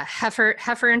International. Yeah,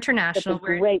 Heifer International. It's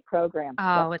a great program.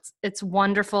 Oh, it's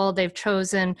wonderful. They've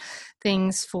chosen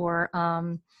things for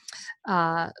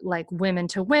like women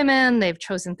to women. They've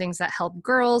chosen things that help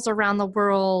girls around the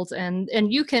world, and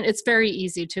it's very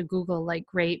easy to Google like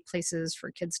great places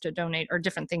for kids to donate or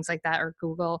different things like that, or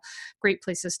Google great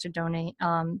places to donate.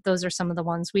 Those are some of the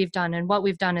ones we've done. And what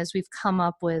we've done is we've kind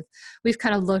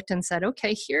of looked and said,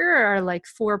 okay, here are like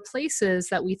 4 places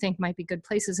that we think might be good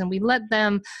places, and we let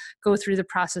them go through the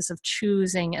process of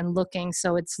choosing and looking,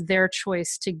 so it's their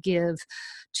choice to give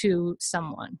to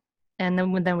someone. And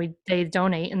then they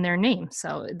donate in their name.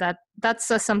 So that's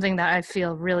something that I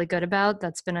feel really good about.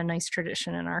 That's been a nice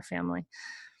tradition in our family.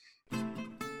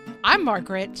 I'm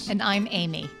Margaret. And I'm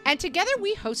Amy. And together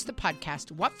we host the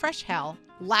podcast, What Fresh Hell?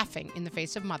 Laughing in the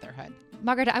Face of Motherhood.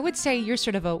 Margaret, I would say you're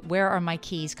sort of a where are my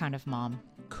keys kind of mom.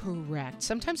 Correct.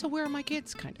 Sometimes a where are my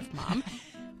kids kind of mom.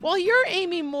 Well, you're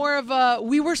aiming more of a,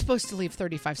 we were supposed to leave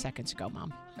 35 seconds ago,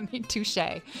 Mom. I mean, touche.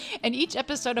 In each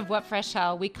episode of What Fresh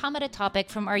Hell, we come at a topic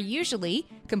from our usually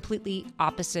completely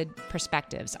opposite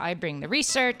perspectives. I bring the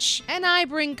research. And I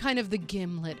bring kind of the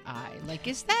gimlet eye. Like,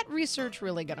 is that research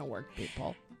really going to work,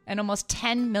 people? And almost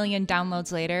 10 million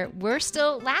downloads later, we're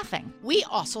still laughing. We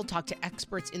also talk to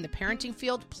experts in the parenting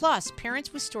field, plus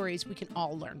parents with stories we can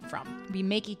all learn from. We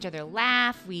make each other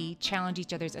laugh, we challenge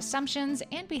each other's assumptions,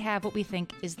 and we have what we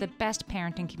think is the best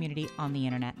parenting community on the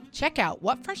internet. Check out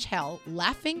What Fresh Hell,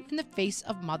 Laughing in the Face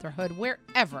of Motherhood,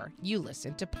 wherever you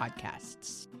listen to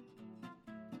podcasts.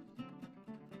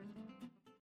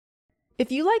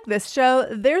 If you like this show,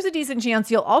 there's a decent chance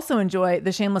you'll also enjoy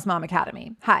the Shameless Mom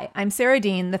Academy. Hi, I'm Sarah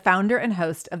Dean, the founder and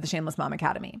host of the Shameless Mom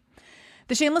Academy.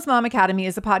 The Shameless Mom Academy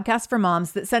is a podcast for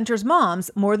moms that centers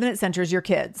moms more than it centers your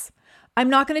kids.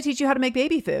 I'm not going to teach you how to make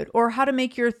baby food or how to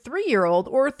make your 3-year-old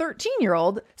or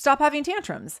 13-year-old stop having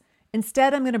tantrums.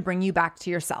 Instead, I'm going to bring you back to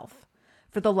yourself.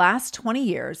 For the last 20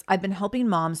 years, I've been helping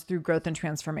moms through growth and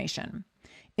transformation.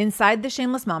 Inside the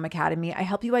Shameless Mom Academy, I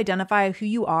help you identify who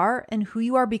you are and who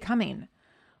you are becoming.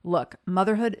 Look,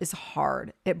 motherhood is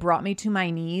hard. It brought me to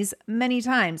my knees many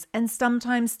times and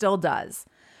sometimes still does.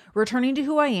 Returning to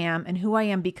who I am and who I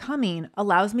am becoming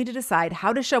allows me to decide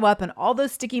how to show up in all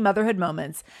those sticky motherhood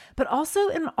moments, but also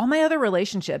in all my other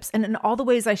relationships and in all the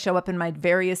ways I show up in my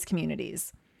various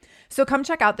communities. So come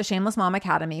check out the Shameless Mom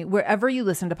Academy wherever you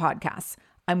listen to podcasts.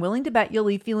 I'm willing to bet you'll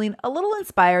leave feeling a little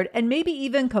inspired and maybe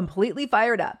even completely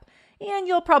fired up. And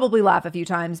you'll probably laugh a few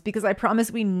times because I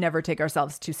promise we never take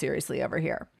ourselves too seriously over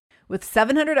here. With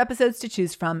 700 episodes to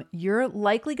choose from, you're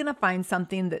likely going to find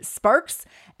something that sparks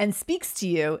and speaks to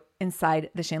you inside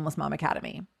the Shameless Mom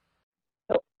Academy.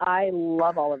 So I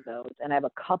love all of those, and I have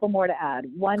a couple more to add.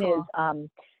 One Cool.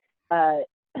 is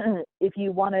if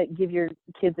you want to give your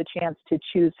kids a chance to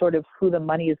choose sort of who the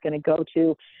money is going to go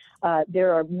to,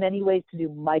 there are many ways to do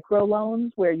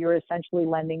microloans where you're essentially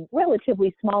lending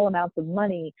relatively small amounts of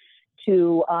money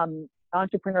to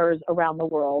entrepreneurs around the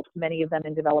world, many of them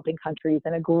in developing countries.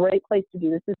 And a great place to do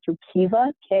this is through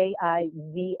Kiva,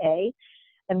 Kiva.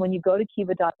 And when you go to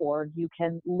kiva.org, you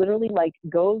can literally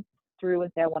go through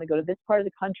and say, I want to go to this part of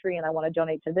the country and I want to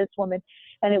donate to this woman.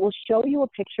 And it will show you a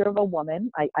picture of a woman.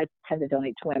 I tend to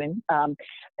donate to women and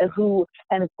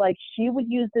it's like she would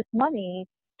use this money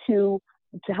to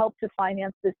help to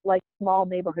finance this small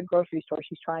neighborhood grocery store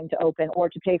she's trying to open, or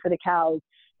to pay for the cows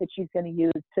that she's going to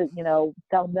use to,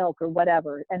 sell milk or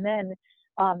whatever. And then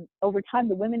over time,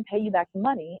 the women pay you back the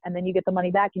money, and then you get the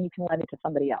money back and you can lend it to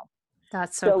somebody else.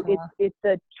 That's so cool. It's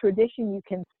a tradition you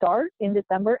can start in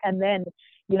December, and then,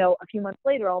 a few months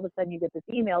later, all of a sudden you get this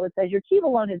email that says your Kiva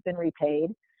loan has been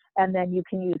repaid, and then you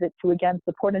can use it to, again,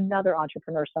 support another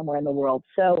entrepreneur somewhere in the world.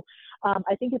 So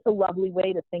I think it's a lovely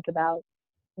way to think about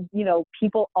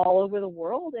people all over the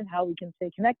world and how we can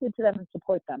stay connected to them and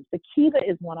support them. So Kiva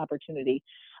is one opportunity.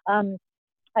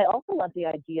 I also love the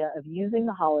idea of using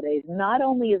the holidays not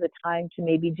only as a time to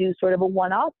maybe do sort of a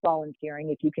one-off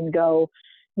volunteering, if you can go,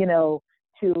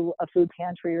 to a food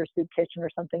pantry or soup kitchen or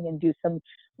something and do some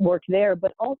work there,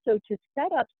 but also to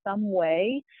set up some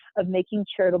way of making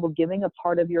charitable giving a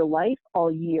part of your life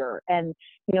all year. And,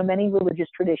 many religious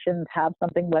traditions have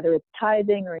something, whether it's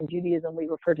tithing or in Judaism, we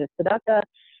refer to tzedakah,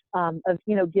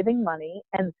 of, giving money.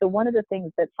 And so one of the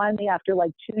things that finally, after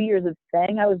 2 years of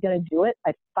saying I was going to do it,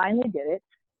 I finally did it,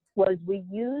 was we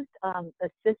used a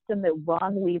system that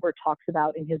Ron Lieber talks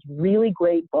about in his really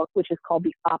great book, which is called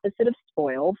The Opposite of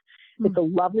Spoiled. It's a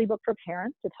lovely book for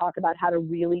parents to talk about how to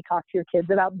really talk to your kids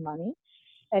about money.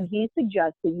 And he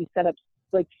suggests that you set up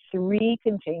 3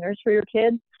 containers for your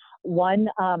kids. One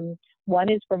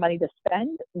is for money to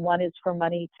spend, one is for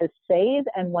money to save,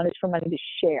 and one is for money to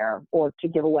share or to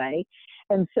give away.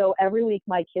 And so every week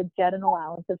my kids get an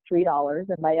allowance of $3.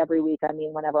 And by every week, I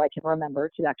mean whenever I can remember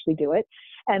to actually do it.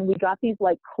 And we got these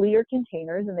clear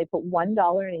containers, and they put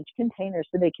 $1 in each container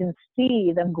so they can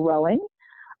see them growing.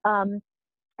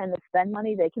 And the spend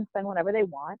money, they can spend whenever they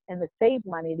want. And the save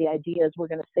money, the idea is we're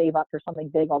going to save up for something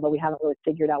big, although we haven't really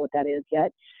figured out what that is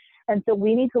yet. And so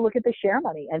we need to look at the share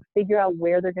money and figure out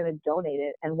where they're going to donate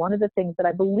it. And one of the things that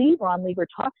I believe Ron Lieber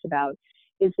talks about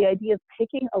is the idea of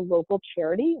picking a local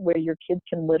charity where your kids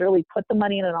can literally put the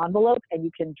money in an envelope and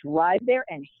you can drive there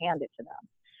and hand it to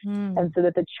them. And so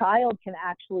that the child can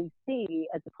actually see,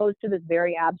 as opposed to this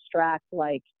very abstract,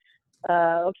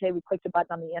 okay, we clicked a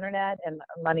button on the internet and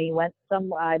money went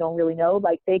somewhere, I don't really know.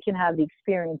 They can have the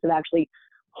experience of actually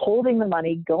holding the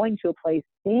money, going to a place,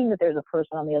 seeing that there's a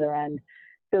person on the other end.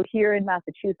 So here in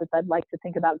Massachusetts, I'd like to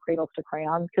think about Cradles to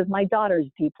Crayons, because my daughters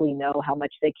deeply know how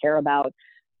much they care about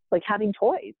having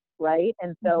toys. right?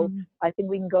 And so I think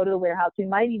we can go to the warehouse. We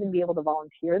might even be able to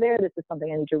volunteer there. This is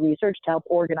something I need to research to help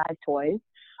organize toys.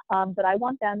 But I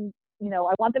want them,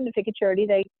 I want them to pick a charity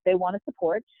they want to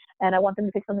support, and I want them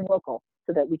to pick something local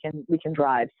so that we can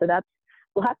drive. So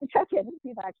we'll have to check in and see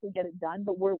if I actually get it done.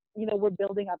 But we're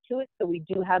building up to it. So we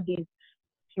do have these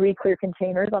 3 clear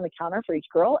containers on the counter for each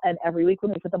girl. And every week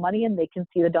when we put the money in, they can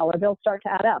see the dollar bills start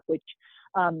to add up, which,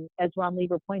 as Ron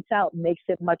Lieber points out, makes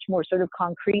it much more sort of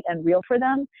concrete and real for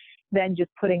them than just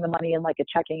putting the money in like a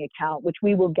checking account, which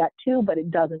we will get to, but it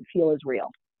doesn't feel as real.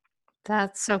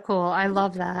 That's so cool. I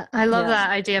love that. I love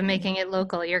that idea of making it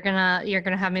local. You're gonna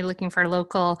have me looking for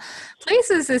local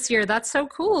places this year. That's so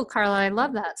cool, Carla. I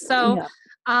love that. So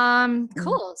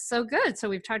cool. So good. So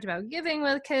we've talked about giving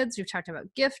with kids. We've talked about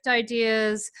gift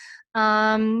ideas.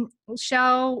 So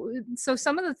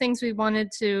some of the things we wanted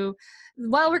to,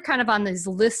 while we're kind of on these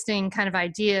listing kind of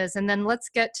ideas, and then let's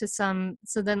get to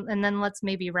then let's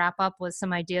maybe wrap up with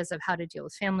some ideas of how to deal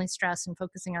with family stress and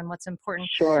focusing on what's important.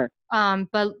 Sure.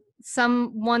 But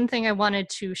one thing I wanted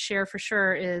to share for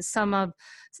sure is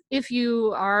if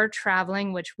you are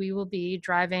traveling, which we will be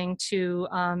driving to,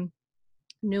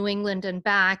 New England and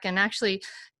back. And actually,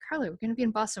 Carly, we're going to be in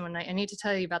Boston one night. I need to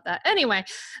tell you about that. Anyway,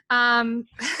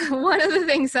 one of the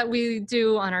things that we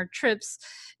do on our trips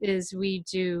is we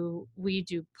do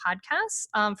podcasts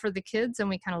for the kids, and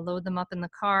we kind of load them up in the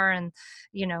car, and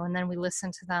and then we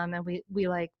listen to them, and we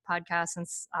like podcasts, and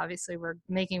obviously we're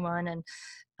making one, and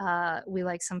we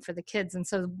like some for the kids. And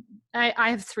so I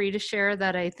have 3 to share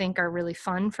that I think are really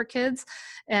fun for kids.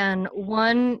 And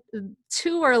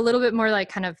 2 are a little bit more like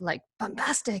kind of like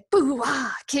bombastic,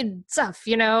 boo-wah, kid stuff,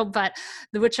 but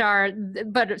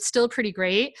it's still pretty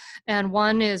great. And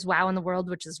one is Wow in the World,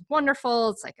 which is wonderful.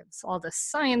 It's all this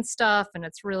science stuff, and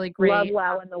it's really great. Love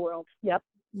Wow in the World. Yep.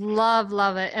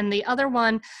 Love it. And the other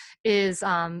one is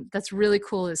that's really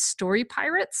cool is Story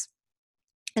Pirates.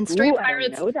 And Story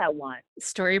Pirates, I don't know that one.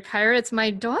 Story Pirates,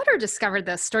 my daughter discovered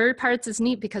this. Story Pirates is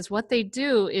neat because what they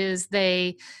do is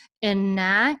they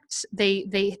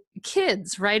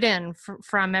kids write in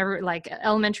from every, like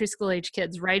elementary school age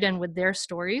kids write in with their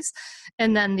stories,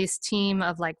 and then this team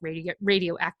of like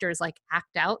radio actors like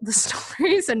act out the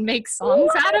stories and make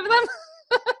songs out of them.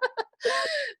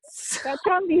 That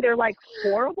sounds either like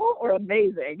horrible or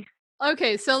amazing.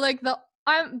 Okay, so like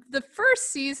the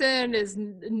first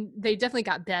season they definitely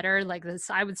got better. Like this,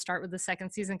 I would start with the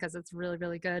second season because it's really,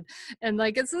 really good. And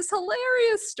like, it's this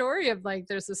hilarious story of like,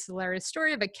 there's this hilarious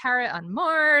story of a carrot on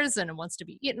Mars and it wants to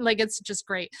be eaten. Like, it's just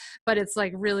great, but it's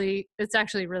like it's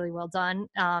actually really well done.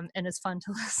 And it's fun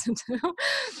to listen to.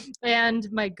 And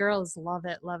my girls love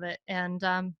it. And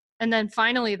then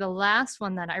finally, the last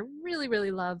one that I really,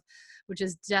 really love, which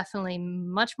is definitely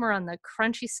much more on the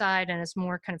crunchy side and is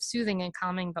more kind of soothing and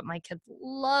calming, but my kids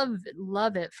love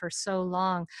it for so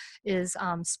long, is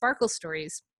Sparkle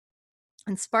Stories.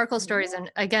 And Sparkle Stories,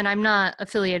 and again, I'm not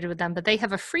affiliated with them, but they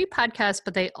have a free podcast,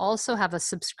 but they also have a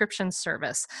subscription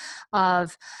service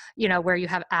of, where you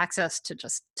have access to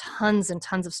just tons and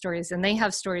tons of stories. And they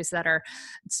have stories that are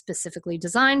specifically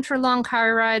designed for long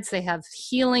car rides. They have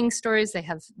healing stories. They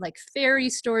have like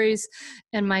fairy stories.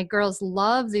 And my girls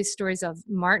love these stories of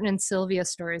Martin and Sylvia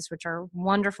stories, which are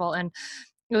wonderful. And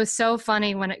it was so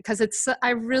funny I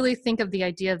really think of the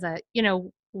idea that,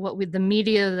 the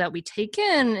media that we take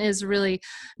in is really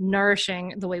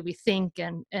nourishing the way we think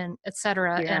and et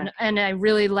cetera. Yeah. And I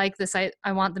really like this. I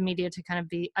want the media to kind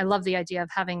of I love the idea of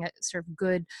having a sort of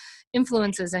good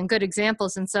influences and good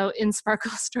examples. And so in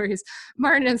Sparkle Stories,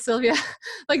 Martin and Sylvia,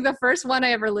 like the first one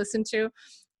I ever listened to,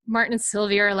 Martin and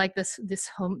Sylvia are like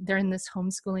they're in this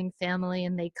homeschooling family,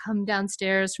 and they come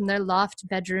downstairs from their loft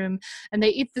bedroom and they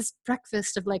eat this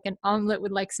breakfast of like an omelet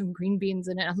with like some green beans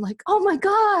in it. I'm like, oh my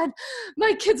God,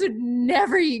 my kids would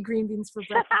never eat green beans for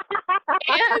breakfast.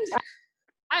 And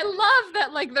I love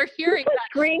that, like, they're hearing that.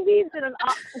 Green beans in an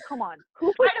omelet? Come on.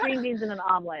 Who puts green beans in an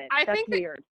omelet? That's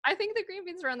weird. I think the green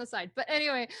beans are on the side. But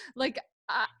anyway, like,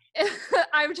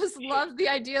 I just love the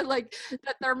idea, like,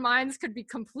 that their minds could be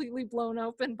completely blown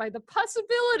open by the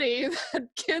possibility that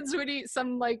kids would eat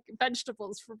some, like,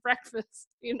 vegetables for breakfast,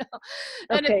 And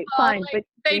okay, it's fine. like,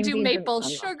 they do maple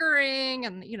sugaring,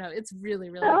 and, it's really,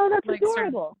 really that's like,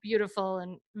 adorable. sort of beautiful,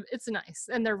 and it's nice.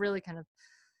 And they're really kind of,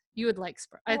 you would like,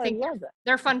 I think love it.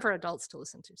 They're fun for adults to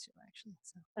listen to too, actually.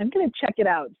 So. I'm going to check it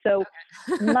out. So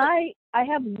I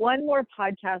have one more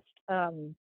podcast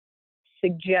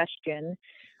suggestion.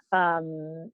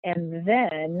 And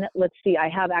then let's see, I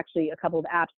have actually a couple of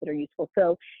apps that are useful.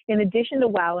 So in addition to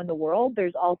Wow in the World,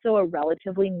 there's also a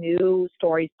relatively new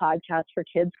stories podcast for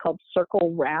kids called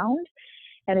Circle Round.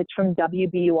 and it's from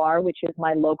WBUR, which is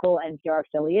my local NPR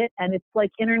affiliate, and it's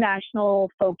like international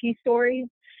folky stories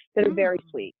that are very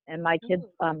sweet, and my kids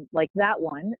like that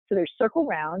one. So there's Circle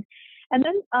Round, and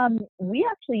then we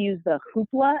actually use the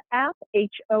Hoopla app,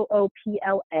 Hoopla,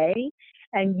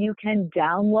 and you can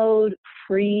download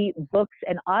free books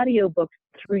and audiobooks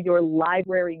through your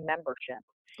library membership.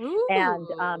 Ooh. And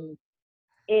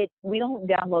we don't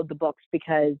download the books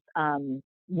because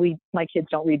my kids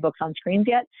don't read books on screens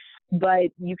yet,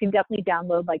 but you can definitely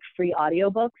download like free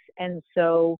audiobooks. And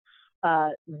so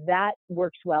that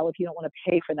works well if you don't want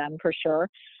to pay for them, for sure.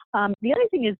 The other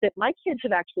thing is that my kids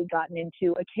have actually gotten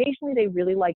into, occasionally they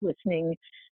really like listening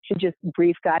to just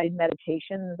brief guided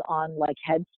meditations on like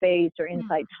Headspace or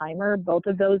Insight Timer. Both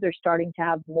of those are starting to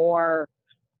have more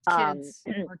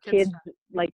kids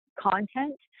like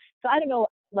content. So I don't know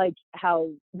like how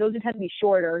those tend to be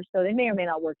shorter, so they may or may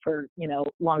not work for,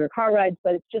 longer car rides,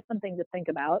 but it's just something to think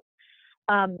about.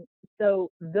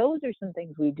 So those are some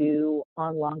things we do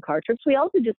on long car trips. We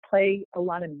also just play a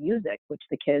lot of music, which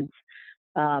the kids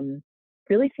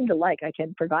really seem to like. I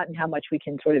had forgotten how much we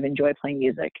can sort of enjoy playing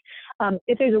music.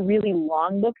 If there's a really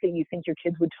long book that you think your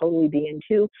kids would totally be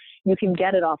into, you can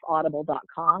get it off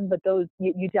audible.com, but those,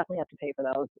 you definitely have to pay for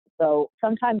those. So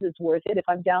sometimes it's worth it. If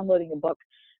I'm downloading a book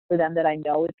for them that I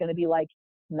know is going to be like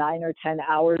 9 or 10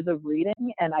 hours of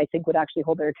reading and I think would actually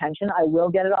hold their attention, I will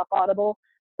get it off Audible.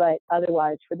 But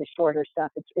otherwise, for the shorter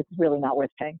stuff, it's really not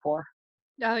worth paying for.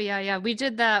 Oh, yeah. We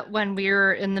did that when we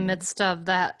were in the midst of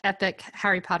that epic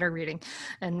Harry Potter reading.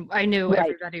 And I knew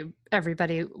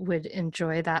everybody would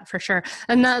enjoy that for sure.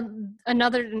 And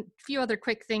another few other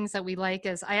quick things that we like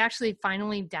is I actually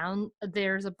finally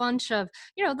there's a bunch of,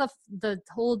 the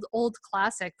old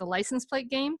classic, the license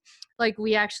plate game. Like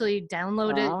we actually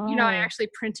downloaded, I actually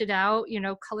printed out,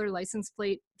 color license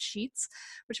plate sheets,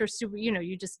 which are super,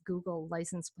 you just Google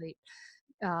license plate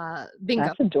bingo.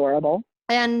 That's adorable.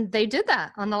 And they did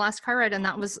that on the last car ride, and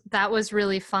that was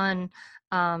really fun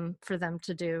for them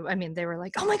to do. I mean, they were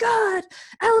like, "Oh my God,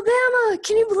 Alabama!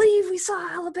 Can you believe we saw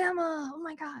Alabama? Oh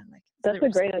my God!" Like that's a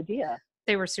great idea.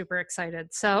 They were super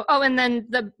excited. So, and then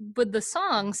with the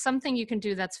songs, something you can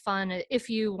do that's fun if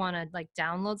you want to like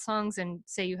download songs and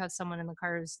say you have someone in the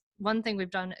car. One thing we've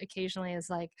done occasionally is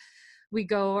like we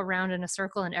go around in a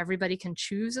circle and everybody can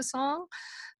choose a song,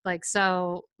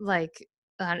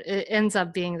 it ends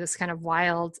up being this kind of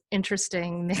wild,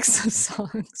 interesting mix of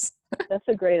songs. That's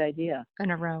a great idea.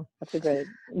 In a row. That's a great,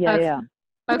 yeah.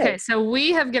 Okay, so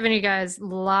we have given you guys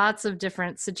lots of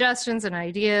different suggestions and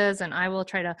ideas, and I will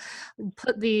try to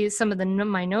put some of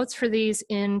my notes for these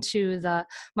into the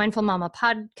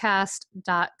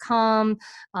mindfulmamapodcast.com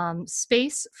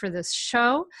space for this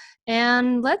show.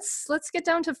 And let's get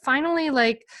down to finally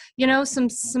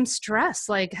some stress.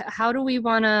 Like how do we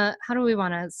want to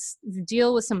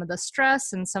deal with some of the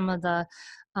stress and some of the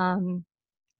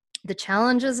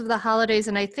challenges of the holidays.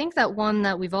 And I think that one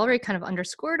that we've already kind of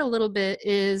underscored a little bit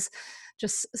is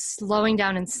just slowing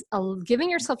down and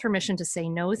giving yourself permission to say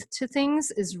no to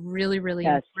things is really, really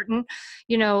important.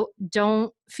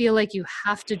 Don't feel like you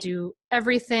have to do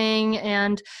everything.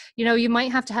 And, you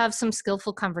might have to have some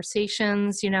skillful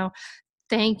conversations,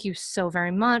 Thank you so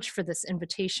very much for this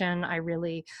invitation. I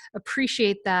really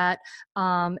appreciate that.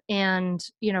 And,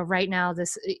 right now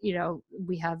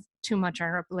we have too much on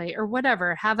our plate or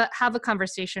whatever. Have a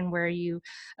conversation where you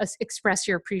express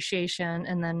your appreciation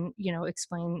and then,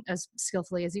 explain as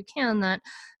skillfully as you can that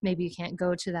maybe you can't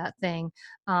go to that thing.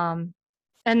 And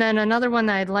then another one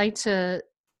that I'd like to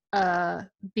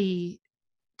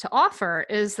offer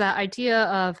is that idea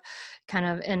of kind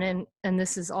of, and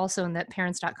this is also in that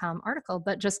parents.com article,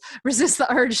 but just resist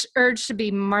the urge to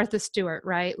be Martha Stewart,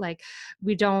 right? Like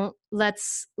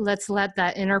let's let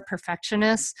that inner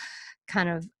perfectionist kind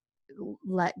of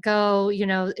let go.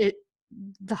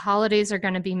 The holidays are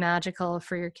going to be magical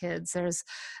for your kids. There's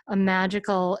a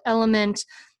magical element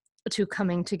to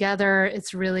coming together.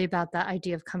 It's really about that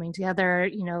idea of coming together,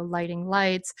 lighting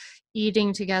lights,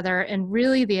 eating together, and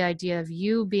really the idea of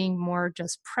you being more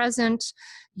just present,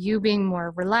 you being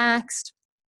more relaxed,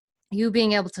 you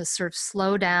being able to sort of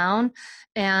slow down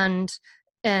and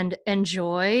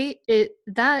enjoy it.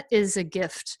 That is a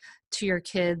gift to your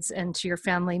kids and to your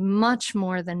family, much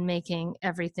more than making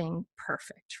everything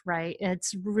perfect, right?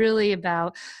 It's really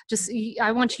about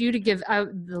I want you to give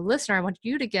the listener, I want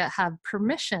you to have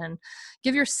permission,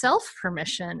 give yourself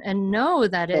permission, and know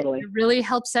that it really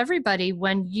helps everybody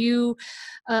when you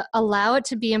allow it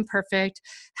to be imperfect,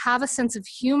 have a sense of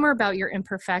humor about your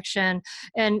imperfection.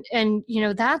 And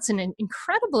that's an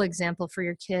incredible example for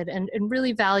your kid, and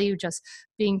really value just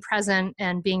being present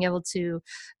and being able to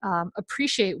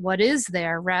appreciate what is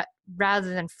there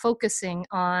rather than focusing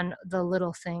on the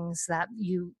little things that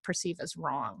you perceive as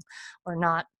wrong or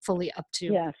not fully up to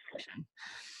Yes. perfection.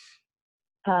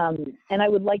 And I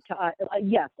would like to,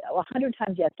 yes, 100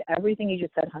 times yes to everything you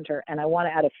just said, Hunter. And I want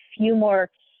to add a few more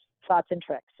thoughts and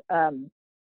tricks.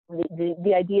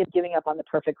 The idea of giving up on the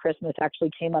perfect Christmas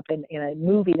actually came up in a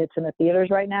movie that's in the theaters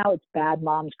right now. It's Bad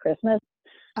Moms Christmas.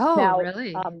 Oh, Now,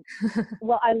 really?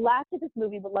 Well, I laughed at this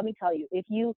movie, but let me tell you, if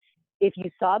you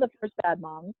saw the first Bad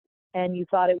Moms and you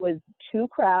thought it was too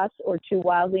crass or too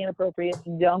wildly inappropriate,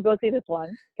 don't go see this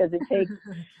one, because it takes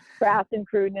crass and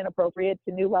crude and inappropriate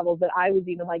to new levels that I was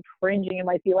even like cringing in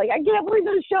my seat, like, I can't believe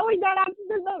they're showing that after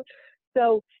this movie.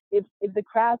 So if the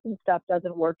crass and stuff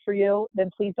doesn't work for you, then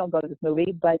please don't go to this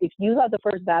movie. But if you thought the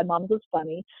first Bad Moms was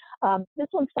funny, this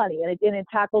one's funny, and it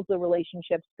tackles the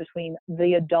relationships between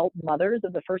the adult mothers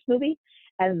of the first movie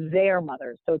and their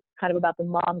mothers. So it's kind of about the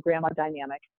mom-grandma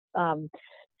dynamic.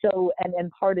 So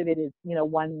part of it is,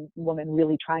 one woman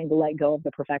really trying to let go of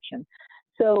the perfection.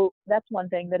 So that's one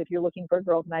thing, that if you're looking for a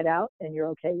girls' night out and you're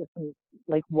okay with some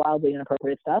like wildly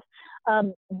inappropriate stuff.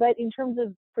 But in terms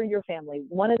of for your family,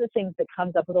 one of the things that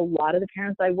comes up with a lot of the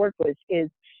parents I work with is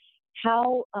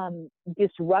how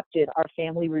disrupted our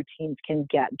family routines can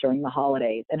get during the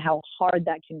holidays and how hard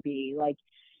that can be. Like,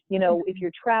 if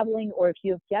you're traveling or if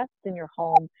you have guests in your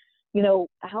home,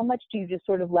 how much do you just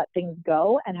sort of let things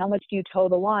go, and how much do you toe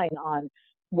the line on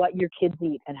what your kids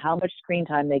eat and how much screen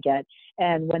time they get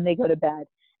and when they go to bed?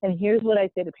 And here's what I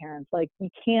say to parents, like, you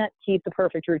can't keep the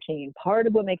perfect routine. Part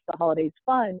of what makes the holidays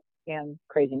fun and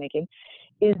crazy making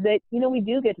is that, we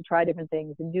do get to try different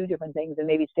things and do different things and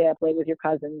maybe stay up late with your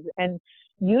cousins. And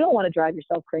you don't want to drive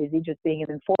yourself crazy just being an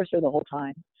enforcer the whole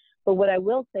time. But what I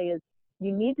will say is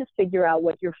you need to figure out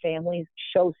what your family's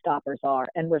showstoppers are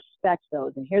and respect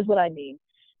those. And here's what I mean.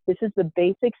 This is the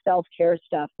basic self-care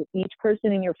stuff that each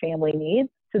person in your family needs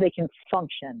so they can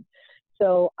function.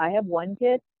 So I have one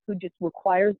kid who just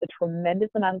requires a tremendous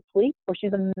amount of sleep or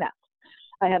she's a mess.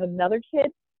 I have another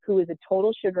kid who is a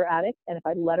total sugar addict, and if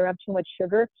I let her have too much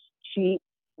sugar, she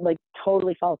like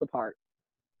totally falls apart.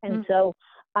 And so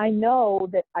I know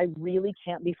that I really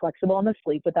can't be flexible on the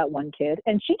sleep with that one kid.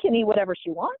 And she can eat whatever she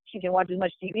wants. She can watch as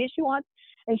much TV as she wants,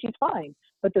 and she's fine.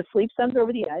 But the sleep sends her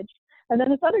over the edge. And then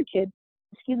this other kid,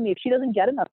 if she doesn't get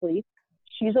enough sleep,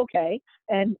 she's okay.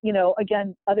 And,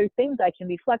 again, other things I can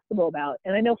be flexible about.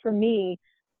 And I know for me,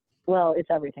 well, it's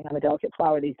everything. I'm a delicate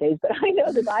flower these days, but I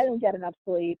know that if I don't get enough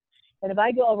sleep and if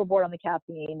I go overboard on the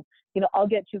caffeine, I'll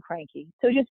get too cranky. So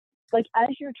just like as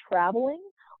you're traveling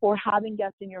or having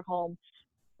guests in your home,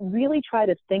 really try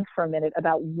to think for a minute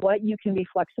about what you can be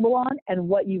flexible on and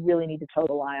what you really need to toe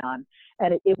the line on.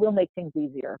 And it will make things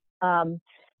easier. And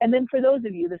then for those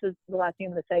of you, this is the last thing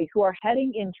I'm going to say, who are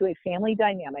heading into a family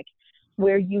dynamic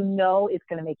where it's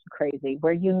going to make you crazy,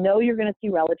 where you're going to see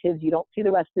relatives you don't see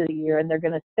the rest of the year, and they're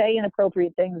going to say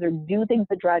inappropriate things or do things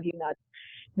that drive you nuts.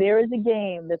 There is a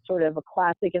game that's sort of a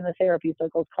classic in the therapy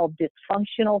circles called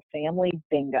Dysfunctional Family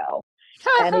Bingo.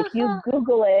 And if you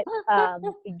Google it,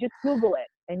 just Google it,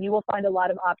 and you will find a lot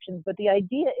of options. But the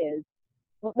idea is,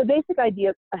 the basic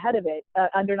idea ahead of it,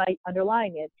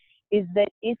 underlying it, is that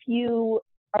if you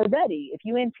are ready, if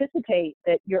you anticipate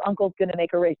that your uncle's going to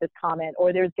make a racist comment,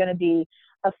 or there's going to be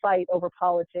a fight over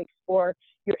politics, or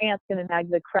your aunt's going to nag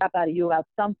the crap out of you about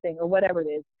something, or whatever it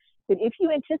is, that if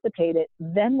you anticipate it,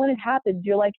 then when it happens,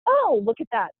 you're like, oh, look at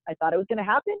that. I thought it was going to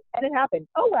happen, and it happened.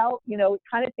 Oh, well, it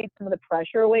kind of takes some of the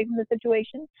pressure away from the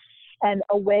situation. And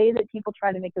a way that people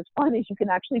try to make this fun is you can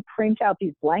actually print out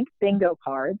these blank bingo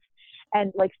cards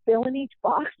and like fill in each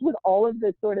box with all of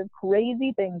the sort of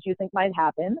crazy things you think might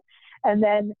happen. And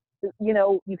then,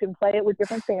 you can play it with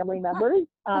different family members.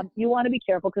 You want to be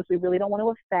careful because we really don't want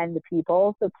to offend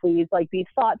people. So please, be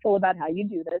thoughtful about how you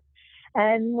do this.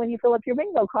 And when you fill up your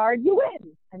bingo card, you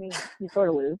win. I mean, you sort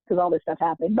of lose because all this stuff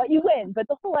happened, but you win. But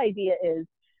the whole idea is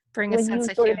bring a sense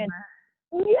of humor.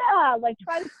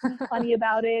 Try to be funny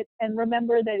about it and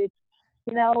remember that it's,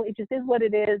 it just is what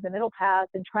it is and it'll pass,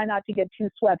 and try not to get too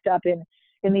swept up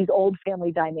in these old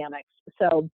family dynamics.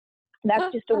 So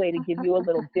that's just a way to give you a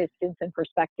little distance and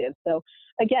perspective. So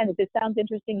again, if this sounds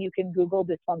interesting, you can Google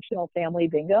Dysfunctional Family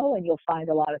Bingo and you'll find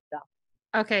a lot of stuff.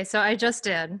 Okay, so I just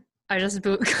did. I just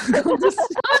Googled Dysfunctional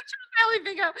Family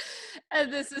Bingo,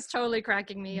 and this is totally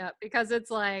cracking me up because it's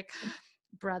like,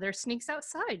 brother sneaks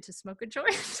outside to smoke a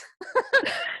joint.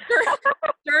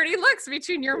 Dirty looks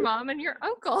between your mom and your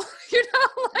uncle.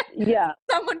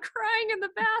 Someone crying in the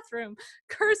bathroom.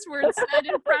 Curse words said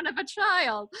in front of a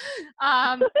child.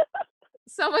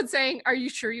 someone saying, "Are you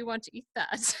sure you want to eat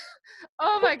that?"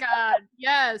 Oh my God.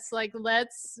 Yes. Like,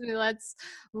 let's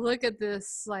look at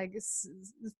this like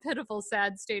pitiful,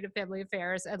 sad state of family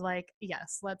affairs. And like,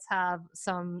 yes, let's have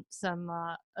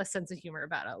a sense of humor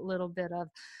about it. A little bit of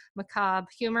macabre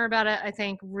humor about it, I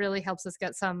think really helps us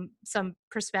get some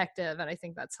perspective. And I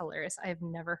think that's hilarious. I have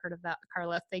never heard of that,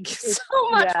 Carla. Thank you so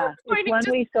much for It's pointing one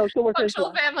to we social workers functional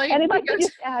love. family. And if I could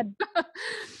just add,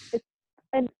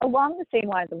 and along the same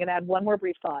lines, I'm going to add one more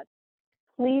brief thought.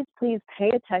 Please pay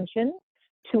attention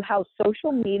to how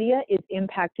social media is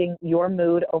impacting your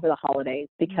mood over the holidays,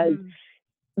 because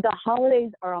the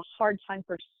holidays are a hard time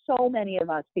for so many of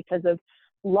us because of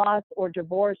loss or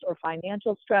divorce or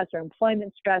financial stress or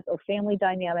employment stress or family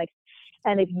dynamics.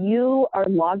 And if you are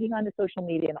logging onto social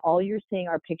media and all you're seeing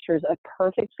are pictures of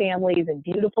perfect families and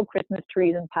beautiful Christmas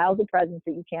trees and piles of presents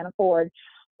that you can't afford,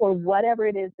 or whatever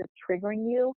it is that's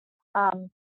triggering you,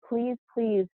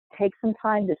 please take some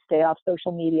time to stay off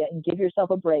social media and give yourself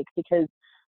a break, because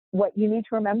what you need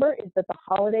to remember is that the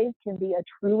holidays can be a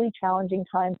truly challenging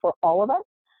time for all of us,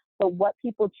 but what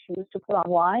people choose to put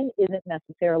online isn't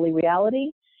necessarily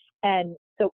reality. And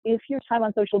so if your time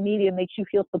on social media makes you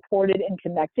feel supported and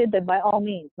connected, then by all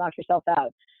means, knock yourself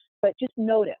out. But just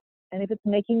notice. And if it's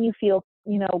making you feel,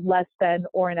 less than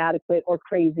or inadequate or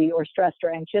crazy or stressed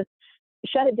or anxious,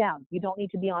 shut it down. You don't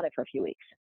need to be on it for a few weeks.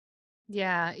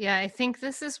 Yeah. I think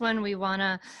this is when we want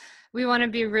to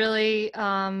be really,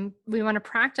 we want to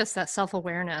practice that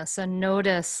self-awareness and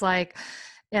notice, like,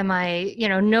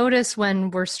 notice when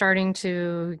we're starting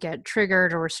to get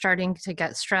triggered or we're starting to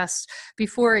get stressed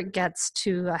before it gets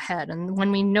to a head. And when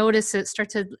we notice it, start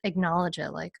to acknowledge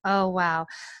it, like, oh, wow,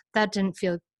 that didn't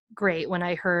feel great when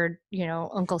I heard,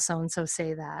 Uncle so-and-so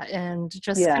say that. And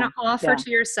just kind of offer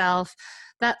to yourself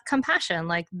that compassion,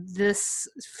 like, this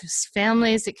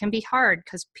families, it can be hard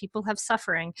because people have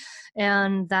suffering,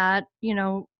 and that,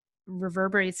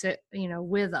 reverberates it,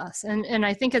 with us. And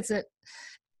I think it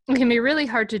can be really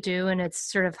hard to do. And it's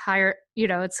sort of higher,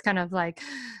 it's kind of like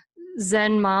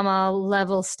Zen mama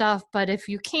level stuff. But if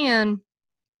you can,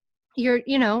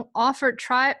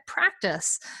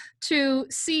 practice to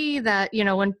see that,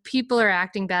 when people are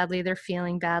acting badly, they're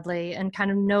feeling badly, and kind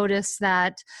of notice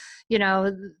that,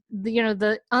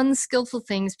 the unskillful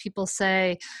things people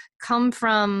say come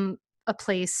from a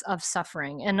place of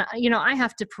suffering. And, I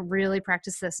have to really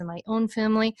practice this in my own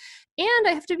family, and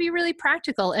I have to be really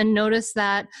practical and notice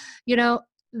that,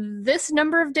 this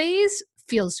number of days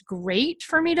feels great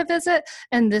for me to visit,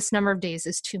 and this number of days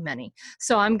is too many.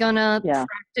 So I'm going to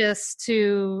practice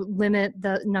to limit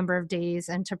the number of days,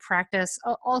 and to practice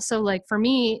also, like, for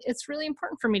me, it's really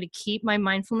important for me to keep my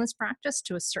mindfulness practice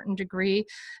to a certain degree.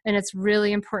 And it's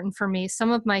really important for me.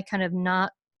 Some of my kind of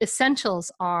not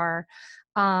essentials are,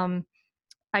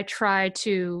 I try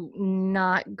to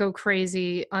not go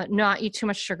crazy, not eat too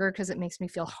much sugar because it makes me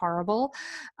feel horrible,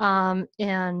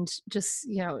 and just,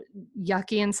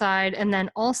 yucky inside. And then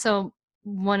also,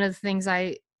 one of the things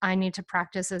I need to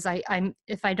practice is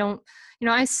if I don't,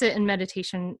 I sit in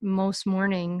meditation most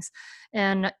mornings,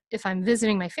 and if I'm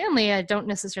visiting my family, I don't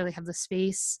necessarily have the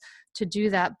space to do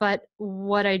that. But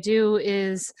what I do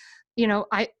is,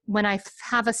 when I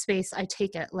have a space, I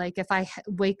take it. Like, if I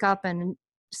wake up and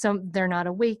they're not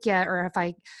awake yet, or if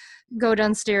I go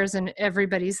downstairs and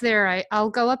everybody's there, I'll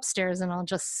go upstairs and I'll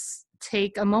just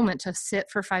take a moment to sit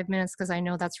for 5 minutes, because I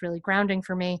know that's really grounding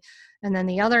for me. And then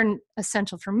the other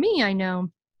essential for me, I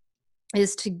know,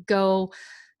 is to go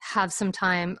have some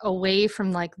time away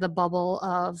from, like, the bubble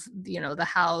of, the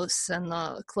house and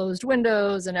the closed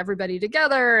windows and everybody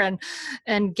together,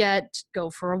 and go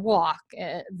for a walk,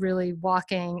 really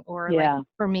walking, or like,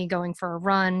 for me, going for a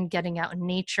run, getting out in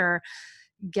nature,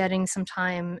 getting some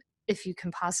time, if you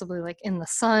can possibly, like, in the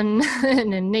sun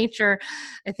and in nature,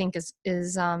 I think is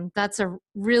that's a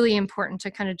really important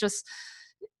to kind of just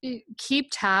keep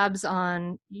tabs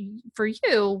on, for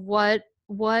you, what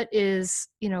is,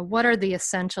 what are the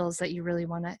essentials that you really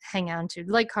want to hang on to?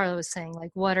 Like Carla was saying,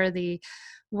 like, what are the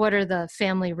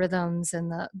family rhythms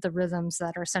and the rhythms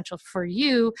that are essential for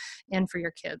you and for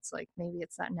your kids? Like, maybe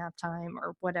it's that nap time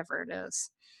or whatever it is.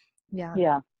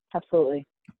 Yeah, absolutely.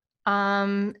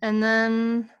 And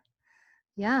then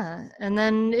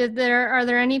are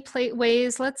there any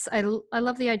ways, I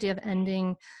love the idea of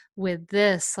ending with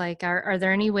this, like, are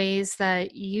there any ways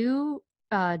that you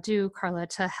do, Carla,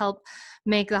 to help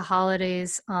make the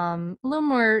holidays a little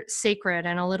more sacred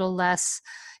and a little less,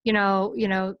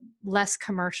 less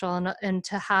commercial, and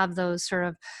to have those sort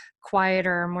of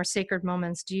quieter, more sacred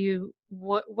moments?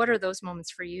 What are those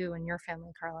moments for you and your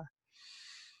family, Carla?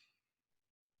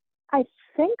 I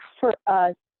think for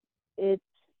us, it's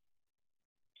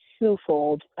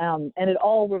twofold, and it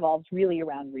all revolves really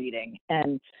around reading.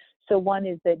 And so one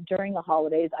is that during the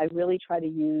holidays, I really try to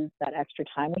use that extra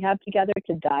time we have together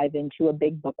to dive into a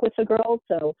big book with the girls.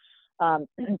 So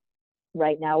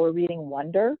right now we're reading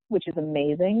Wonder, which is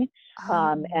amazing.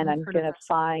 And I'm going to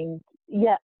find,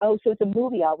 so it's a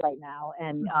movie out right now,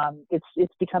 and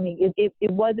it's becoming,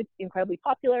 it was incredibly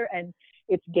popular, and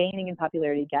it's gaining in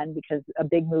popularity again because a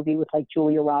big movie with like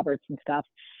Julia Roberts and stuff.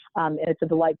 And it's a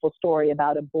delightful story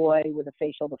about a boy with a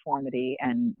facial deformity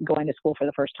and going to school for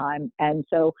the first time. And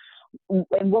so,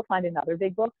 and we'll find another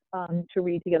big book to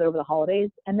read together over the holidays.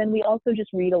 And then we also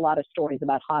just read a lot of stories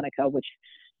about Hanukkah, which,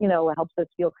 you know, helps us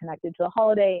feel connected to the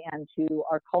holiday and to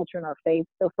our culture and our faith.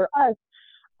 So for us,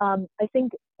 I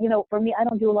think, you know, for me, I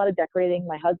don't do a lot of decorating.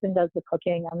 My husband does the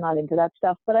cooking. I'm not into that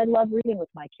stuff, but I love reading with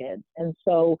my kids. And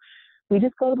so we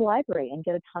just go to the library and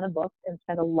get a ton of books and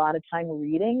spend a lot of time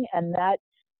reading. And that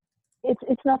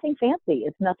it's nothing fancy.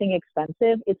 It's nothing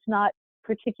expensive. It's not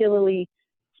particularly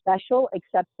special,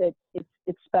 except that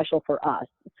it's special for us.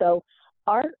 So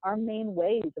our main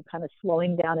ways of kind of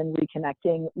slowing down and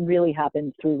reconnecting really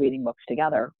happens through reading books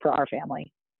together for our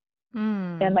family.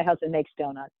 And my husband makes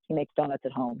donuts. He makes donuts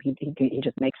at home. He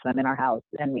just makes them in our house,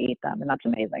 and we eat them, and that's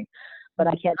amazing. But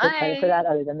I can't take credit for that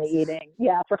other than the eating.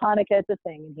 Yeah, for Hanukkah it's a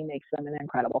thing, and he makes them, and they're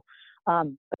incredible. But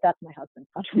that's my husband's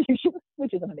contribution,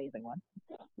 which is an amazing one.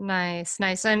 Nice.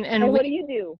 And what do you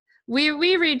do? We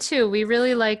read too. We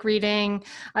really like reading.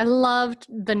 I loved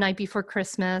The Night Before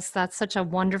Christmas. That's such a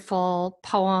wonderful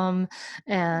poem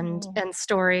and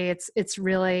story. It's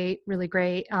really, really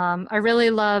great. I really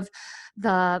love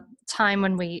the time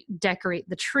when we decorate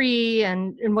the tree,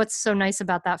 and what's so nice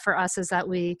about that for us is that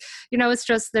we, you know, it's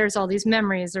just, there's all these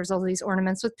memories, there's all these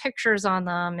ornaments with pictures on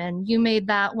them, and you made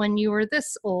that when you were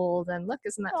this old, and look,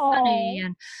 isn't that funny,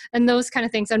 and those kind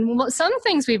of things. And some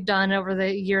things we've done over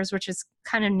the years, which is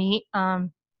kind of neat. Now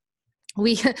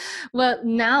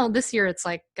this year it's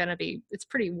like it's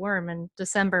pretty warm in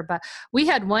December, but we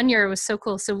had one year, it was so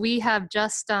cool. So we have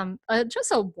just a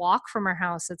walk from our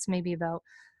house. It's maybe about,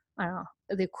 I don't know,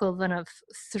 the equivalent of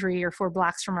 3 or 4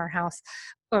 blocks from our house.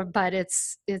 But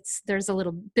there's a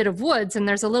little bit of woods, and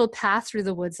there's a little path through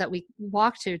the woods that we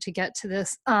walk to get to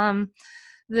this, a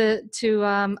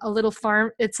little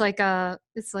farm. It's like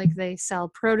they sell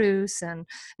produce and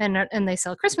they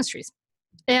sell Christmas trees.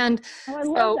 And I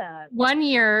love that. One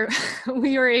year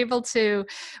we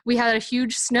had a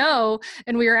huge snow,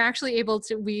 and we were actually able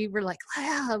to, we were like,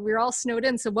 we were all snowed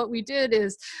in. So what we did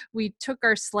is we took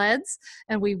our sleds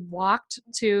and we walked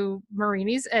to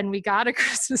Marini's, and we got a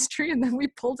Christmas tree, and then we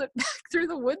pulled it back through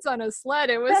the woods on a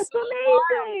sled. It was That's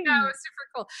amazing. Yeah, it was super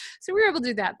cool. So we were able to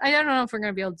do that. I don't know if we're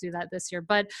going to be able to do that this year,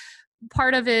 but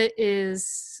part of it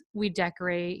is we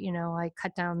decorate, you know, I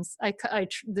cut down,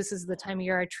 this is the time of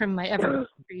year I trim my evergreen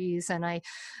trees, and I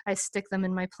stick them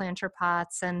in my planter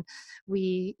pots, and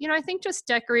we, you know, I think just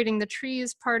decorating the tree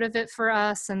is part of it for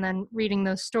us, and then reading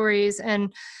those stories,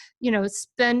 and, you know,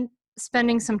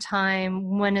 spending some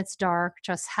time when it's dark,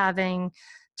 just having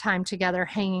time together,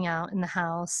 hanging out in the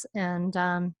house, and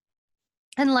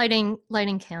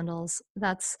lighting candles.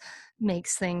 That's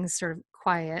makes things sort of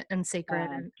quiet and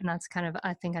sacred, and that's kind of,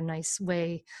 I think, a nice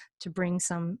way to bring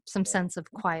some sense of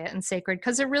quiet and sacred,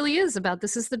 because it really is about,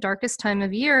 this is the darkest time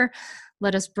of year.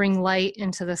 Let us bring light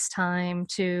into this time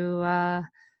to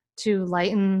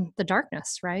lighten the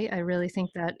darkness, right? I really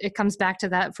think that it comes back to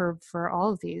that for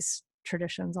all of these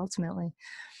traditions ultimately.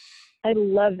 I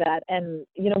love that. And,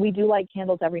 you know, we do light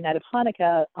candles every night of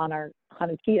Hanukkah on our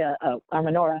Hanukkah, our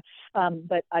menorah.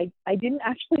 But I didn't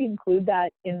actually include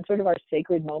that in sort of our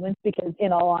sacred moments, because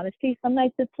in all honesty, some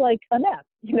nights it's like a nap.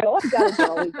 You know, I've got a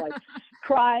girl who's like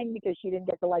crying because she didn't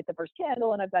get to light the first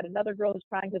candle. And I've got another girl who's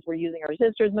crying because we're using our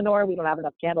sister's menorah. We don't have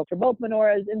enough candles for both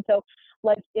menorahs. And so,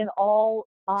 like, in all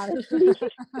honesty,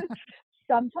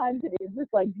 sometimes it is this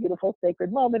like beautiful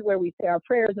sacred moment where we say our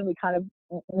prayers and we kind of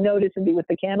notice and be with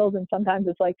the candles. And sometimes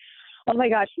it's like, oh my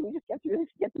gosh, should we just get through this,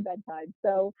 get to bedtime?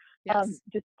 So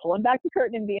just pulling back the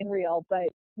curtain and being real. But,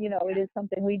 you know, it is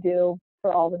something we do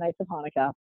for all the nights of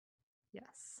Hanukkah.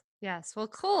 Yes. Well,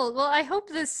 cool. Well, I hope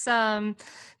this,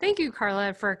 thank you,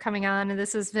 Carla, for coming on. And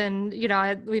this has been, you know,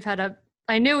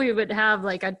 I knew we would have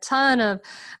like a ton of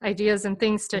ideas and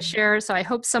things to share. So I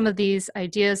hope some of these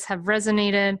ideas have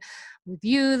resonated with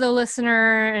you, the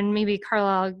listener, and maybe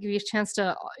Carla, I'll give you a chance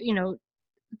to, you know,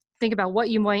 think about what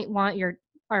you might want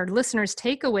our listeners'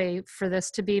 takeaway for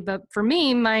this to be. But for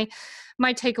me, my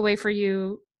takeaway for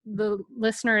you, the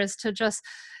listener, is to just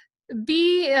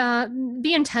be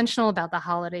intentional about the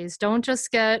holidays. Don't just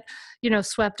get, you know,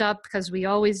 swept up because we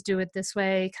always do it this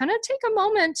way. Kind of take a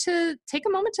moment to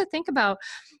think about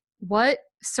what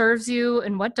serves you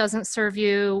and what doesn't serve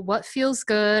you, what feels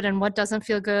good and what doesn't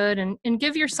feel good, and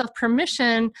give yourself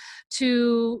permission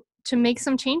to make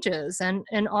some changes and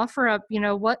offer up,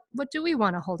 what do we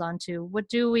want to hold on to? What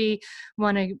do we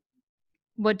want to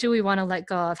let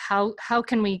go of? How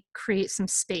can we create some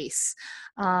space?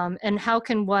 And how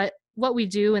can what we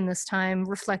do in this time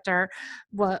reflect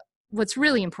what's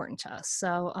really important to us?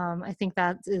 So I think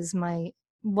that is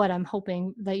what I'm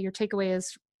hoping that your takeaway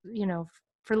is,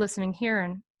 for listening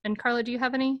here. And Carla, do you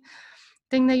have any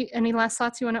last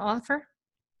thoughts you want to offer?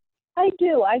 I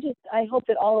do. I hope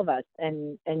that all of us,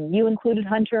 and you included,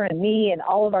 Hunter, and me, and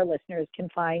all of our listeners can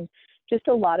find just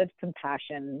a lot of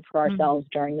compassion for ourselves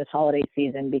during this holiday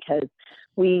season, because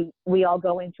we all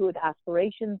go into it with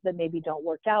aspirations that maybe don't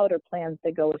work out, or plans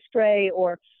that go astray,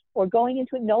 or going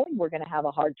into it knowing we're going to have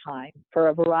a hard time for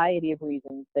a variety of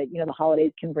reasons, that, the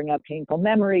holidays can bring up painful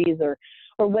memories or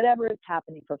whatever is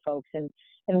happening for folks. And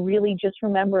really just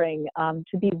remembering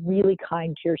to be really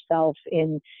kind to yourself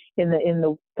in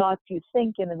the thoughts you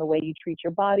think and in the way you treat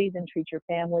your bodies and treat your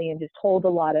family, and just hold a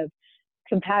lot of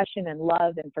compassion and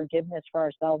love and forgiveness for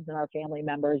ourselves and our family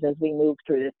members as we move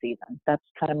through this season. That's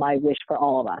kind of my wish for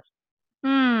all of us.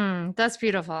 That's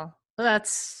beautiful.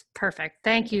 That's perfect.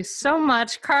 Thank you so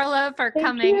much, Carla, for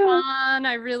coming on.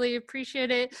 I really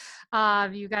appreciate it.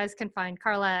 You guys can find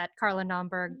Carla at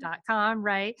carlanomberg.com,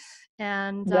 right?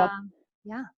 And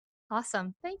yeah,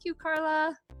 awesome. Thank you,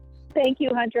 Carla. Thank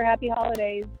you, Hunter. Happy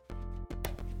holidays.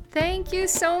 Thank you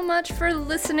so much for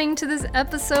listening to this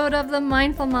episode of the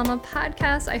Mindful Mama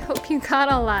podcast. I hope you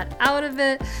got a lot out of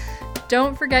it.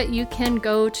 Don't forget, you can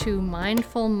go to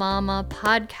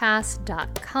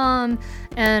mindfulmamapodcast.com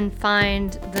and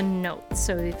find the notes.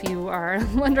 So if you are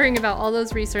wondering about all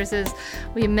those resources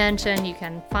we mentioned, you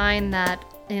can find that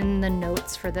in the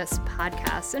notes for this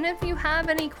podcast. And if you have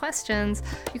any questions,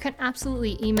 you can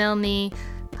absolutely email me,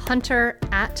 Hunter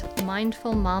at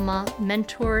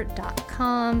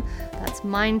mindfulmamamentor.com. That's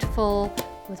mindful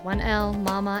with one L,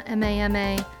 mama,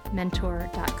 M-A-M-A,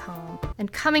 mentor.com.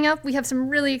 And coming up, we have some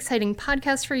really exciting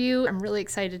podcasts for you. I'm really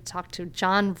excited to talk to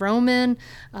John Vroman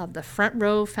of the Front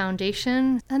Row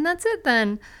Foundation. And that's it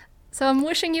then. So I'm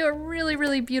wishing you a really,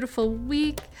 really beautiful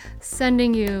week,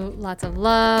 sending you lots of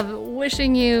love,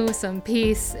 wishing you some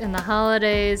peace in the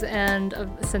holidays and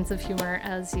a sense of humor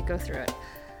as you go through it.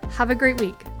 Have a great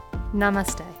week.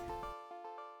 Namaste.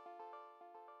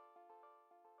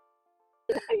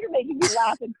 You're making me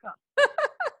laugh and cry.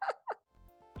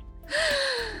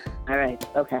 All right.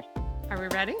 Okay. Are we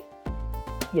ready?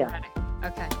 Yeah. Ready.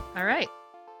 Okay. All right.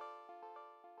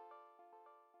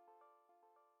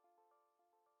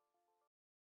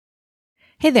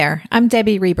 Hey there, I'm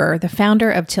Debbie Reber, the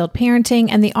founder of Tilt Parenting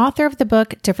and the author of the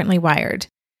book Differently Wired.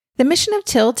 The mission of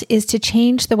Tilt is to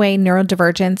change the way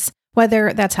neurodivergence,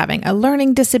 whether that's having a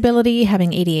learning disability, having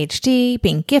ADHD,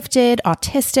 being gifted,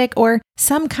 autistic, or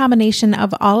some combination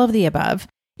of all of the above,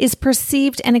 is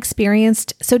perceived and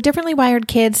experienced so differently wired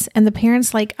kids and the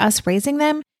parents like us raising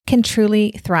them can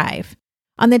truly thrive.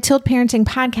 On the Tilt Parenting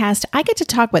podcast, I get to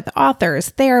talk with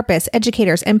authors, therapists,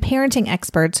 educators, and parenting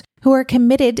experts who are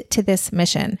committed to this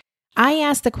mission. I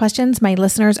ask the questions my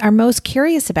listeners are most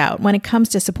curious about when it comes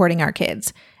to supporting our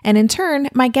kids. And in turn,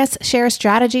 my guests share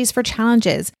strategies for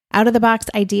challenges, out-of-the-box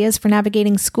ideas for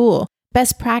navigating school,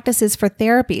 best practices for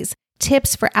therapies,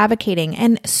 tips for advocating,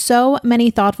 and so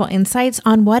many thoughtful insights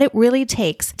on what it really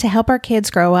takes to help our kids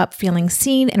grow up feeling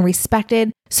seen and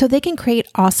respected so they can create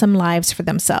awesome lives for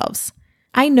themselves.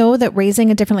 I know that raising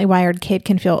a differently wired kid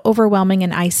can feel overwhelming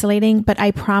and isolating, but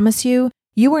I promise you,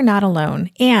 you are not alone,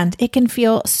 and it can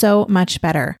feel so much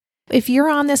better. If you're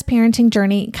on this parenting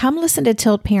journey, come listen to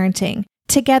Tilt Parenting.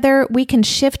 Together, we can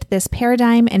shift this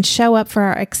paradigm and show up for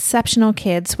our exceptional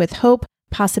kids with hope,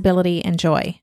 possibility, and joy.